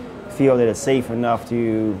they feel that it's safe enough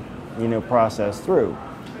to process through.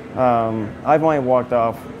 I've only walked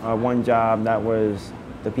off one job. That was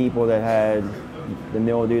the people that had the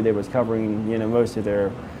mildew that was covering most of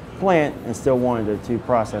their plant and still wanted to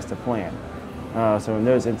process the plant. So in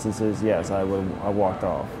those instances, yes, I walked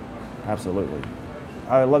off. Absolutely.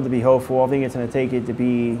 I would love to be hopeful. I think it's going to take it to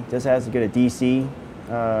be, just has to go to DC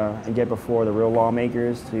and get before the real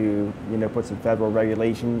lawmakers to put some federal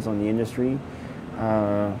regulations on the industry.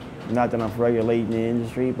 Not that I'm regulating the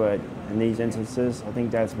industry, but in these instances, I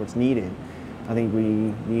think that's what's needed. I think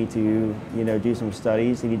we need to, do some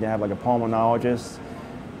studies. We need to have like a pulmonologist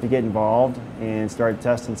to get involved and start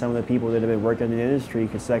testing some of the people that have been working in the industry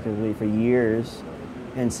consecutively for years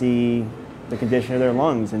and see the condition of their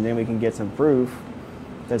lungs, and then we can get some proof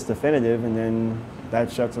that's definitive, and then that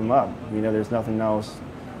shuts them up. There's nothing else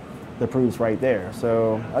that proves right there.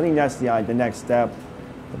 So I think that's the next step,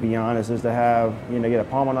 to be honest, is to have, get a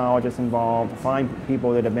pulmonologist involved, find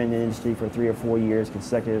people that have been in the industry for 3 or 4 years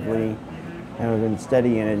consecutively and have been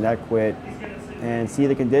steady in it, not quit, and see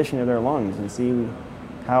the condition of their lungs and see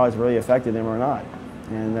how it's really affected them or not.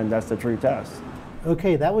 And then that's the true test.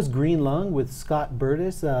 Okay, that was Green Lung with Scott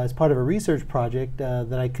Bertus as part of a research project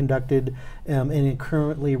that I conducted and am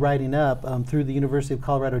currently writing up through the University of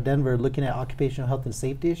Colorado, Denver, looking at occupational health and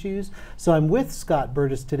safety issues. So I'm with Scott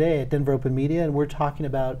Bertus today at Denver Open Media, and we're talking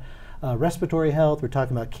about respiratory health, we're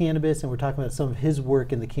talking about cannabis, and we're talking about some of his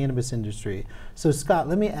work in the cannabis industry. So Scott,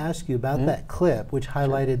 let me ask you about that clip which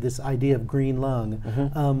highlighted this idea of green lung.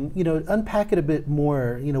 Unpack it a bit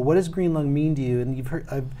more. What does green lung mean to you?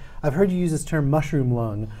 And I've heard you use this term mushroom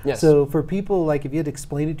lung. Yes. So for people, like if you had to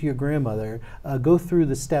explain it to your grandmother, go through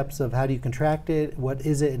the steps of how do you contract it, what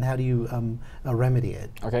is it, and how do you remedy it?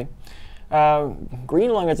 Okay.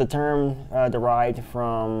 Green lung is a term derived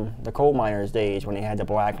from the coal miners' days when they had the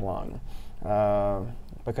black lung.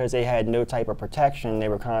 Because they had no type of protection, they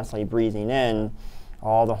were constantly breathing in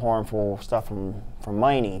all the harmful stuff from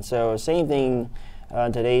mining. So same thing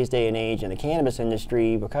in today's day and age in the cannabis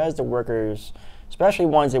industry, because the workers, especially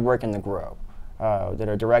ones that work in the grow, that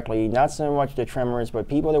are directly, not so much the trimmers, but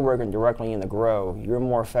people that work directly in the grow, you're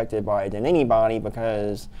more affected by it than anybody,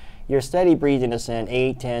 because you're steady breathing this in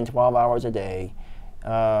 8, 10, 12 hours a day,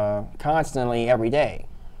 constantly every day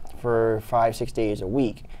for 5, 6 days a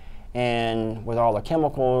week. And with all the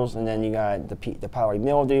chemicals, and then you got the powdery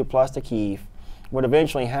mildew plus the keef, what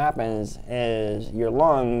eventually happens is your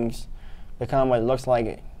lungs become what it looks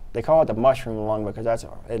like. They call it the mushroom lung because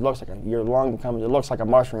it looks like your lung becomes, it looks like a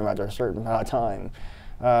mushroom after a certain amount of time.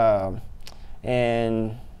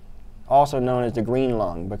 And also known as the green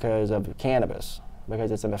lung because of cannabis,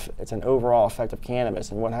 because it's an overall effect of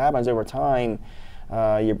cannabis. And what happens over time,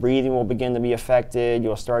 your breathing will begin to be affected.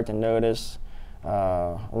 You'll start to notice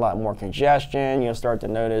a lot more congestion. You'll start to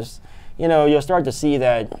notice, you'll start to see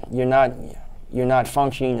that you're not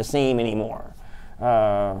functioning the same anymore.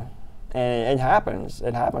 And it happens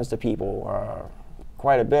to people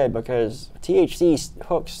quite a bit, because THC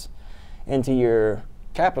hooks into your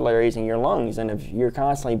capillaries in your lungs, and if you're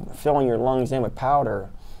constantly filling your lungs in with powder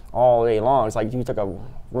all day long, it's like if you took a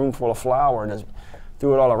room full of flour and just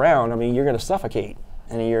threw it all around. I mean, you're going to suffocate,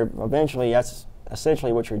 and that's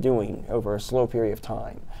essentially what you're doing over a slow period of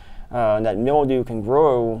time. And that mildew can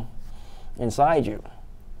grow inside you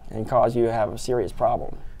and cause you to have a serious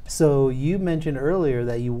problem. So you mentioned earlier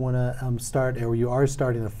that you want to start, or you are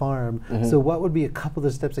starting a farm. So what would be a couple of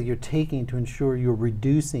the steps that you're taking to ensure you're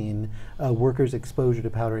reducing workers' exposure to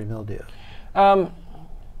powdery mildew?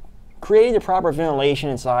 Creating the proper ventilation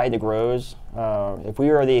inside the grows. If we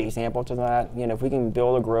are the example to that, if we can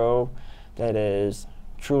build a grow that is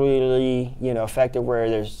truly, effective, where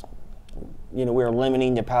there's, we're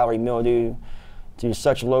limiting the powdery mildew to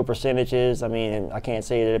such low percentages. I mean, I can't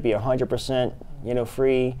say that it'd be 100%,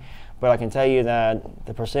 free, but I can tell you that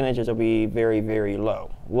the percentages will be very, very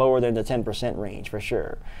low, lower than the 10% range for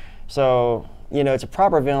sure. So, it's a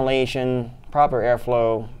proper ventilation, proper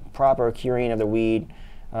airflow, proper curing of the weed,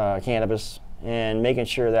 cannabis, and making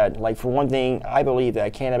sure that, like, for one thing, I believe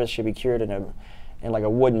that cannabis should be cured in like a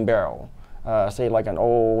wooden barrel, say like an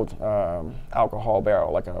old alcohol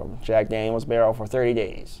barrel, like a Jack Daniels barrel, for 30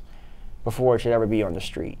 days. Before it should ever be on the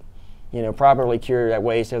street. Properly cured that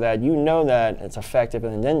way, so that that it's effective,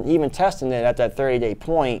 and then even testing it at that 30-day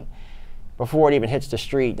point before it even hits the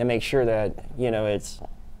street to make sure that it's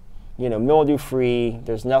mildew free.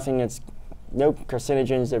 There's nothing no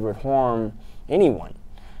carcinogens that would harm anyone.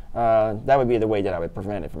 That would be the way that I would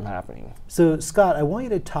prevent it from happening. So Scott, I want you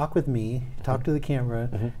to talk with me, talk to the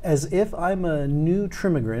camera, as if I'm a new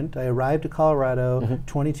trimmigrant. I arrived to Colorado,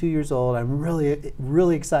 22 years old. I'm really,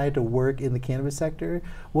 really excited to work in the cannabis sector.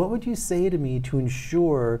 What would you say to me to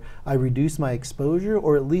ensure I reduce my exposure,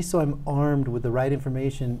 or at least so I'm armed with the right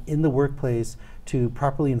information in the workplace to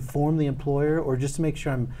properly inform the employer, or just to make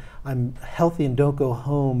sure I'm healthy and don't go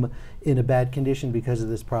home in a bad condition because of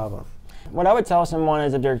this problem? What I would tell someone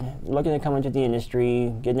is, if they're looking to come into the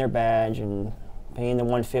industry, getting their badge and paying the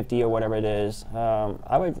 $150 or whatever it is,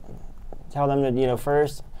 I would tell them that,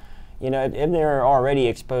 first, if they're already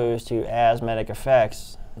exposed to asthmatic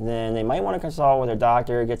effects, then they might want to consult with their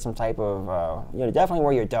doctor, get some type of, definitely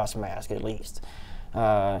wear your dust mask at least.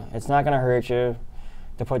 It's not going to hurt you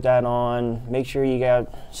to put that on. Make sure you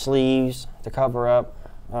got sleeves to cover up.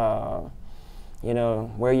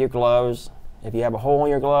 Wear your gloves. If you have a hole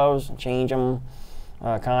in your gloves, change them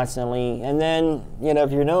constantly. And then,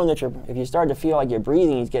 if you're known that if you start to feel like your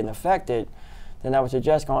breathing is getting affected, then I would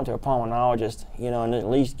suggest going to a pulmonologist, and at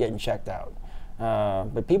least getting checked out.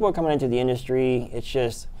 But people are coming into the industry, it's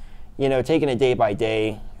just, taking it day by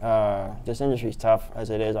day. This industry is tough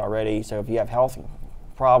as it is already, so if you have health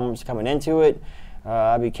problems coming into it,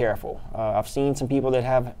 I'd be careful. I've seen some people that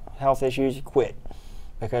have health issues quit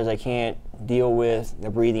because they can't deal with the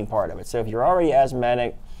breathing part of it. So if you're already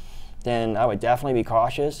asthmatic, then I would definitely be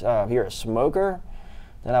cautious. If you're a smoker,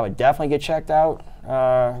 then I would definitely get checked out,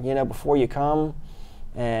 before you come.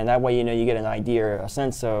 And that way, you get an idea, a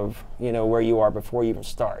sense of, where you are before you even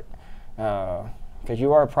start. Because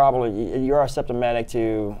you are symptomatic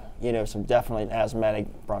to, some definitely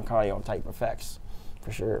asthmatic bronchial type effects.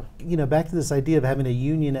 For sure. Back to this idea of having a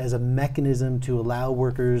union as a mechanism to allow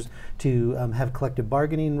workers to have collective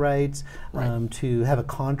bargaining rights, right. To have a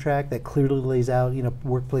contract that clearly lays out,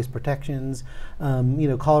 workplace protections.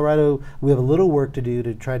 Colorado, we have a little work to do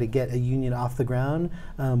to try to get a union off the ground.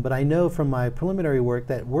 But I know from my preliminary work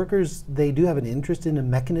that workers, they do have an interest in a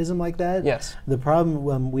mechanism like that. Yes. The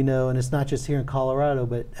problem we know, and it's not just here in Colorado,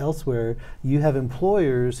 but elsewhere, you have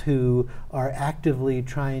employers who are actively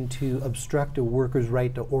trying to obstruct a worker's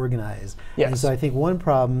right to organize. Yes. And so I think one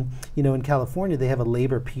problem, in California, they have a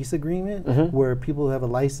labor peace agreement where people who have a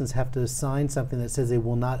license have to sign something that says they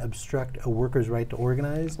will not obstruct a worker's right to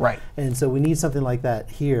organize. Right. And so we need something like that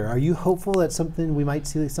here. Are you hopeful that we might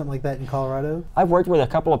see something like that in Colorado? I've worked with a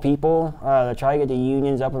couple of people to try to get the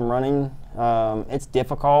unions up and running. It's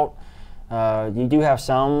difficult. You do have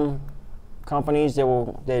some companies that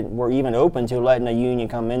were even open to letting a union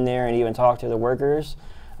come in there and even talk to the workers.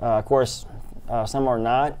 Of course, some are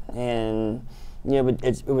not, and but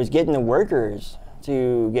it was getting the workers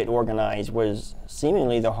to get organized was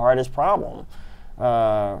seemingly the hardest problem.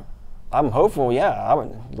 I'm hopeful. Yeah, I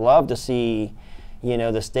would love to see,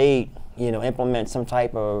 the state, implement some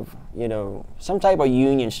type of,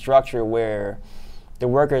 union structure where the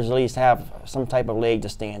workers at least have some type of leg to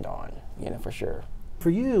stand on, for sure. For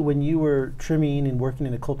you, when you were trimming and working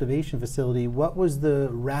in a cultivation facility, what was the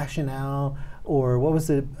rationale or what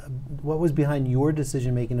was behind your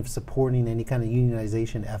decision making of supporting any kind of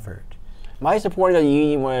unionization effort? My support of the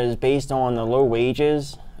union was based on the low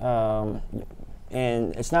wages, and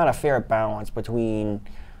it's not a fair balance between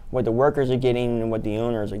what the workers are getting and what the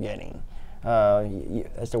owners are getting.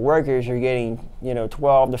 As the workers, you're getting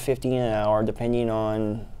 12 to 15 an hour, depending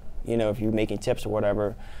on if you're making tips or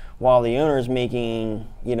whatever, while the owner's making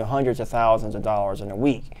hundreds of thousands of dollars in a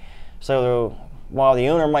week. So while the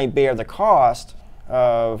owner might bear the cost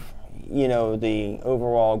of the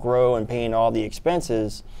overall grow and paying all the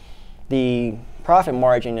expenses, the profit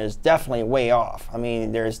margin is definitely way off. I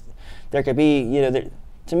mean, there could be,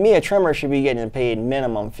 to me, a trimmer should be getting paid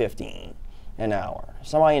minimum 15 an hour.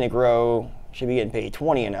 Somebody in a grow should be getting paid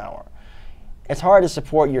 20 an hour. It's hard to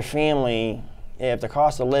support your family if the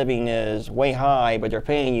cost of living is way high, but they're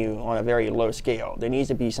paying you on a very low scale. There needs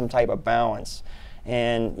to be some type of balance.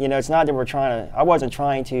 And it's not that I wasn't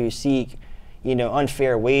trying to seek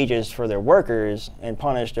unfair wages for their workers and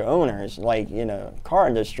punish their owners like car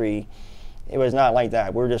industry. It was not like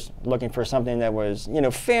that. We're just looking for something that was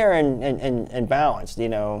fair and balanced.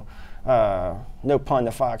 No pun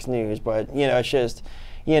to Fox News, but it's just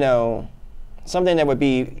something that would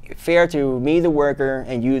be fair to me, the worker,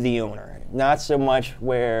 and you, the owner. Not so much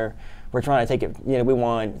where we're trying to take it, we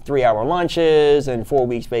want 3-hour lunches and 4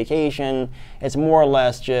 weeks vacation. It's more or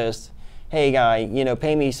less just, hey guy,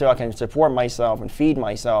 pay me so I can support myself and feed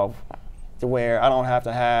myself, to where I don't have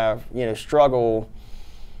to have, struggle,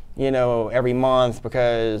 every month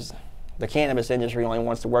because the cannabis industry only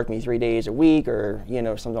wants to work me 3 days a week, or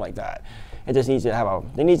something like that. It just needs to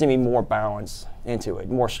there needs to be more balance into it,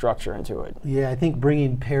 more structure into it. Yeah, I think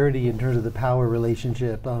bringing parity in terms of the power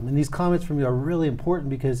relationship, and these comments from you are really important,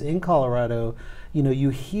 because in Colorado, you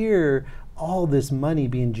hear all this money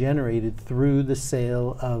being generated through the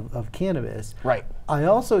sale of cannabis. Right. I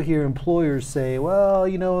also hear employers say, well,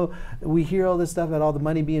 we hear all this stuff about all the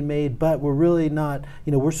money being made, but we're really not,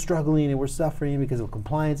 we're struggling and we're suffering because of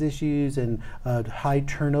compliance issues and high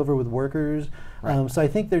turnover with workers. Right. So I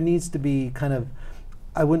think there needs to be kind of,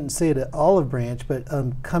 I wouldn't say an olive branch, but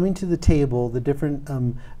coming to the table, the different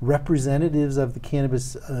representatives of the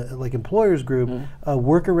cannabis, like employers group,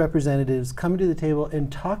 worker representatives coming to the table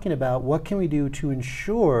and talking about what can we do to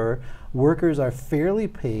ensure workers are fairly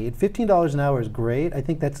paid. $15 an hour is great. I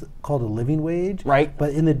think that's called a living wage. Right. But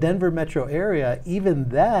in the Denver metro area, even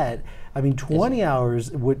that, I mean,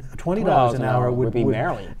 $20 an hour would be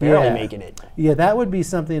barely making it. Yeah, that would be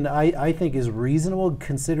something I think is reasonable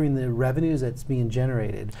considering the revenues that's being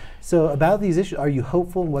generated. So about these issues, are you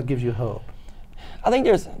hopeful, and what gives you hope? I think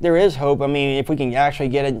there is hope. I mean, if we can actually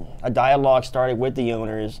get a dialogue started with the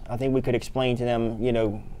owners, I think we could explain to them,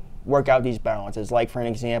 work out these balances. Like, for an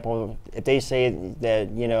example, if they say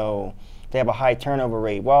that they have a high turnover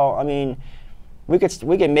rate, well, I mean, we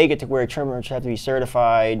could make it to where trimmers have to be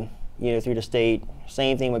certified through the state.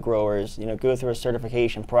 Same thing with growers, go through a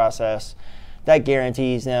certification process. That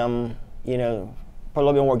guarantees them, put a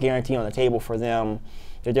little bit more guarantee on the table for them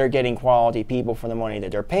that they're getting quality people for the money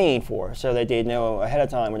that they're paying for, so that they know ahead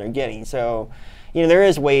of time what they're getting. So, there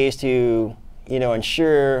is ways to,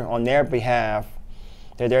 ensure on their behalf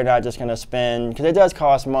that they're not just going to spend, because it does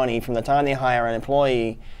cost money from the time they hire an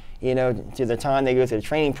employee, to the time they go through the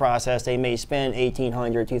training process. They may spend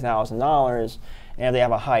 $1,800, $2,000, and if they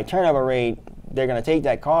have a high turnover rate, they're going to take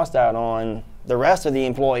that cost out on the rest of the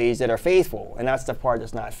employees that are faithful, and that's the part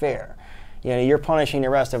that's not fair. You're punishing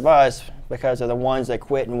the rest of us because of the ones that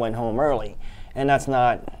quit and went home early, and that's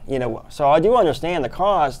not, so I do understand the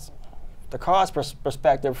cost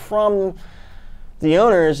perspective from the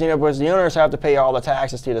owners, because the owners have to pay all the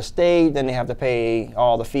taxes to the state, then they have to pay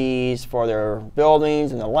all the fees for their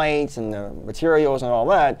buildings and the lights and the materials and all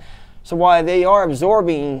that. So while they are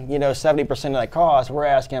absorbing, 70% of that cost, we're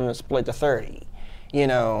asking them to split the 30,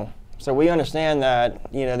 So we understand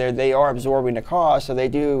that, they are absorbing the cost, so they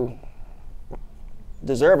do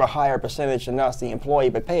deserve a higher percentage than us, the employee,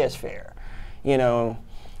 but pay us fair.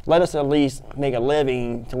 Let us at least make a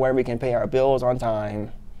living to where we can pay our bills on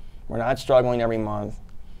time. We're not struggling every month.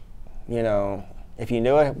 If you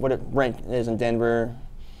know what rent is in Denver,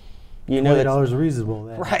 $20 is reasonable.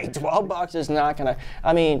 Then. Right, $12 is not gonna.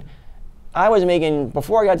 I mean, I was making,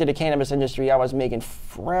 before I got to the cannabis industry, I was making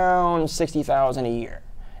around $60,000 a year,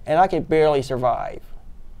 and I could barely survive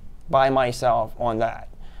by myself on that.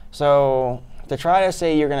 So to try to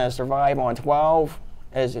say you're going to survive on 12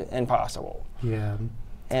 is impossible. Yeah.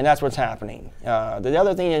 And that's what's happening. The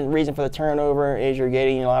other thing, the reason for the turnover is you're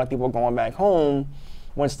getting a lot of people going back home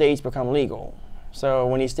when states become legal. So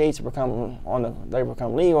when these states become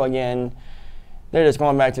legal again, they're just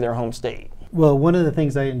going back to their home state. Well, one of the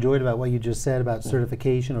things I enjoyed about what you just said about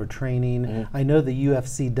certification or training, I know the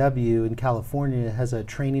UFCW in California has a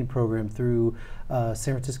training program through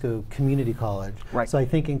San Francisco Community College. Right. So I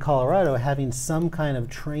think in Colorado, having some kind of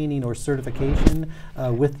training or certification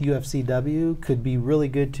with UFCW could be really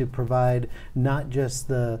good to provide not just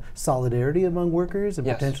the solidarity among workers and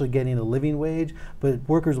potentially getting a living wage, but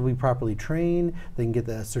workers will be properly trained, they can get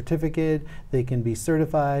the certificate, they can be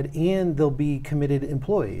certified, and they'll be committed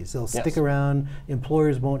employees. They'll stick around.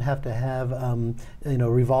 Employers won't have to have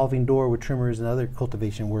revolving door with trimmers and other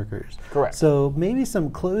cultivation workers. Correct. So maybe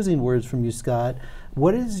some closing words from you, Scott.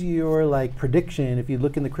 What is your prediction if you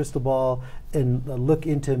look in the crystal ball and look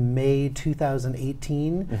into May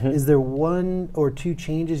 2018? Is there one or two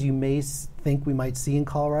changes you may think we might see in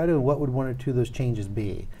Colorado, and what would one or two of those changes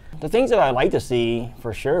be? The things that I'd like to see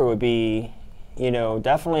for sure would be,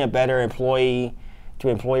 definitely a better employee to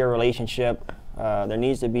employer relationship. There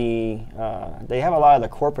needs to be, they have a lot of the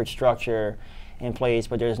corporate structure in place,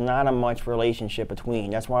 but there's not a much relationship between.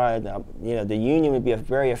 That's why the union would be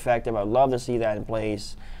very effective. I'd love to see that in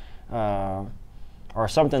place, or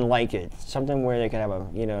something like it, something where they can have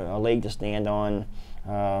a leg to stand on.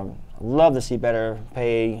 Love to see better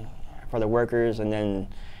pay for the workers, and then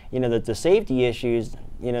the safety issues.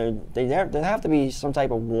 There have to be some type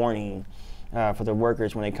of warning for the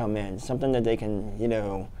workers when they come in, something that they can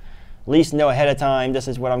at least know ahead of time. This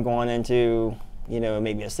is what I'm going into.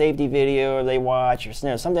 Maybe a safety video they watch, or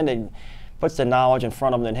something that puts the knowledge in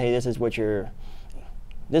front of them that, hey, this is what you're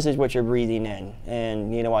breathing in.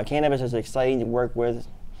 And while cannabis is exciting to work with,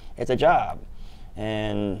 it's a job,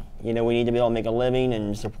 and we need to be able to make a living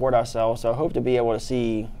and support ourselves. So I hope to be able to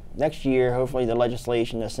see next year, hopefully, the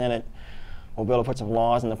legislation, the Senate will be able to put some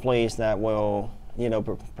laws into place that will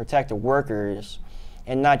protect the workers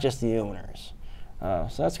and not just the owners. So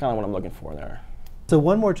that's kind of what I'm looking for there. So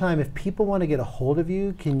one more time, if people want to get a hold of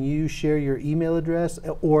you, can you share your email address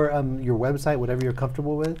or your website, whatever you're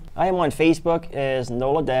comfortable with? I am on Facebook as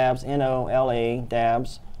Nola Dabs, N-O-L-A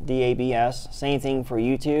Dabs, D-A-B-S. Same thing for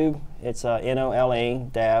YouTube. It's N-O-L-A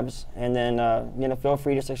Dabs. And then feel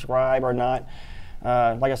free to subscribe or not.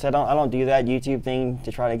 Like I said, I don't do that YouTube thing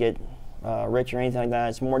to try to get rich or anything like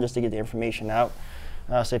that. It's more just to get the information out.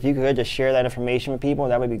 So if you could just share that information with people,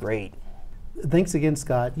 that would be great. Thanks again,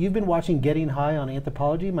 Scott. You've been watching Getting High on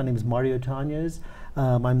Anthropology. My name is Marty Otañez.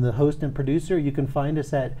 I'm the host and producer. You can find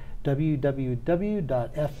us at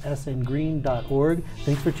www.fsngreen.org.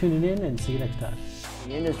 Thanks for tuning in, and see you next time.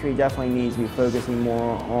 The industry definitely needs to be focusing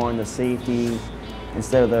more on the safety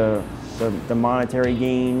instead of the monetary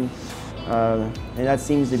gain. And that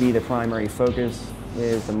seems to be the primary focus,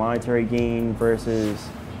 is the monetary gain versus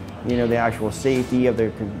the actual safety of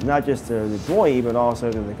not just the employee, but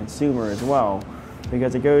also to the consumer as well,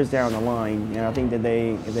 because it goes down the line. And I think that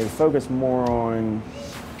if they focus more on,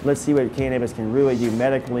 let's see what cannabis can really do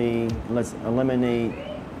medically, let's eliminate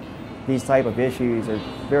these type of issues are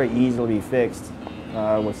very easily be fixed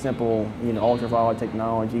with simple, ultraviolet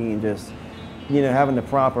technology, and just, having the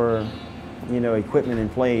proper, equipment in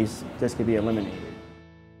place, this could be eliminated.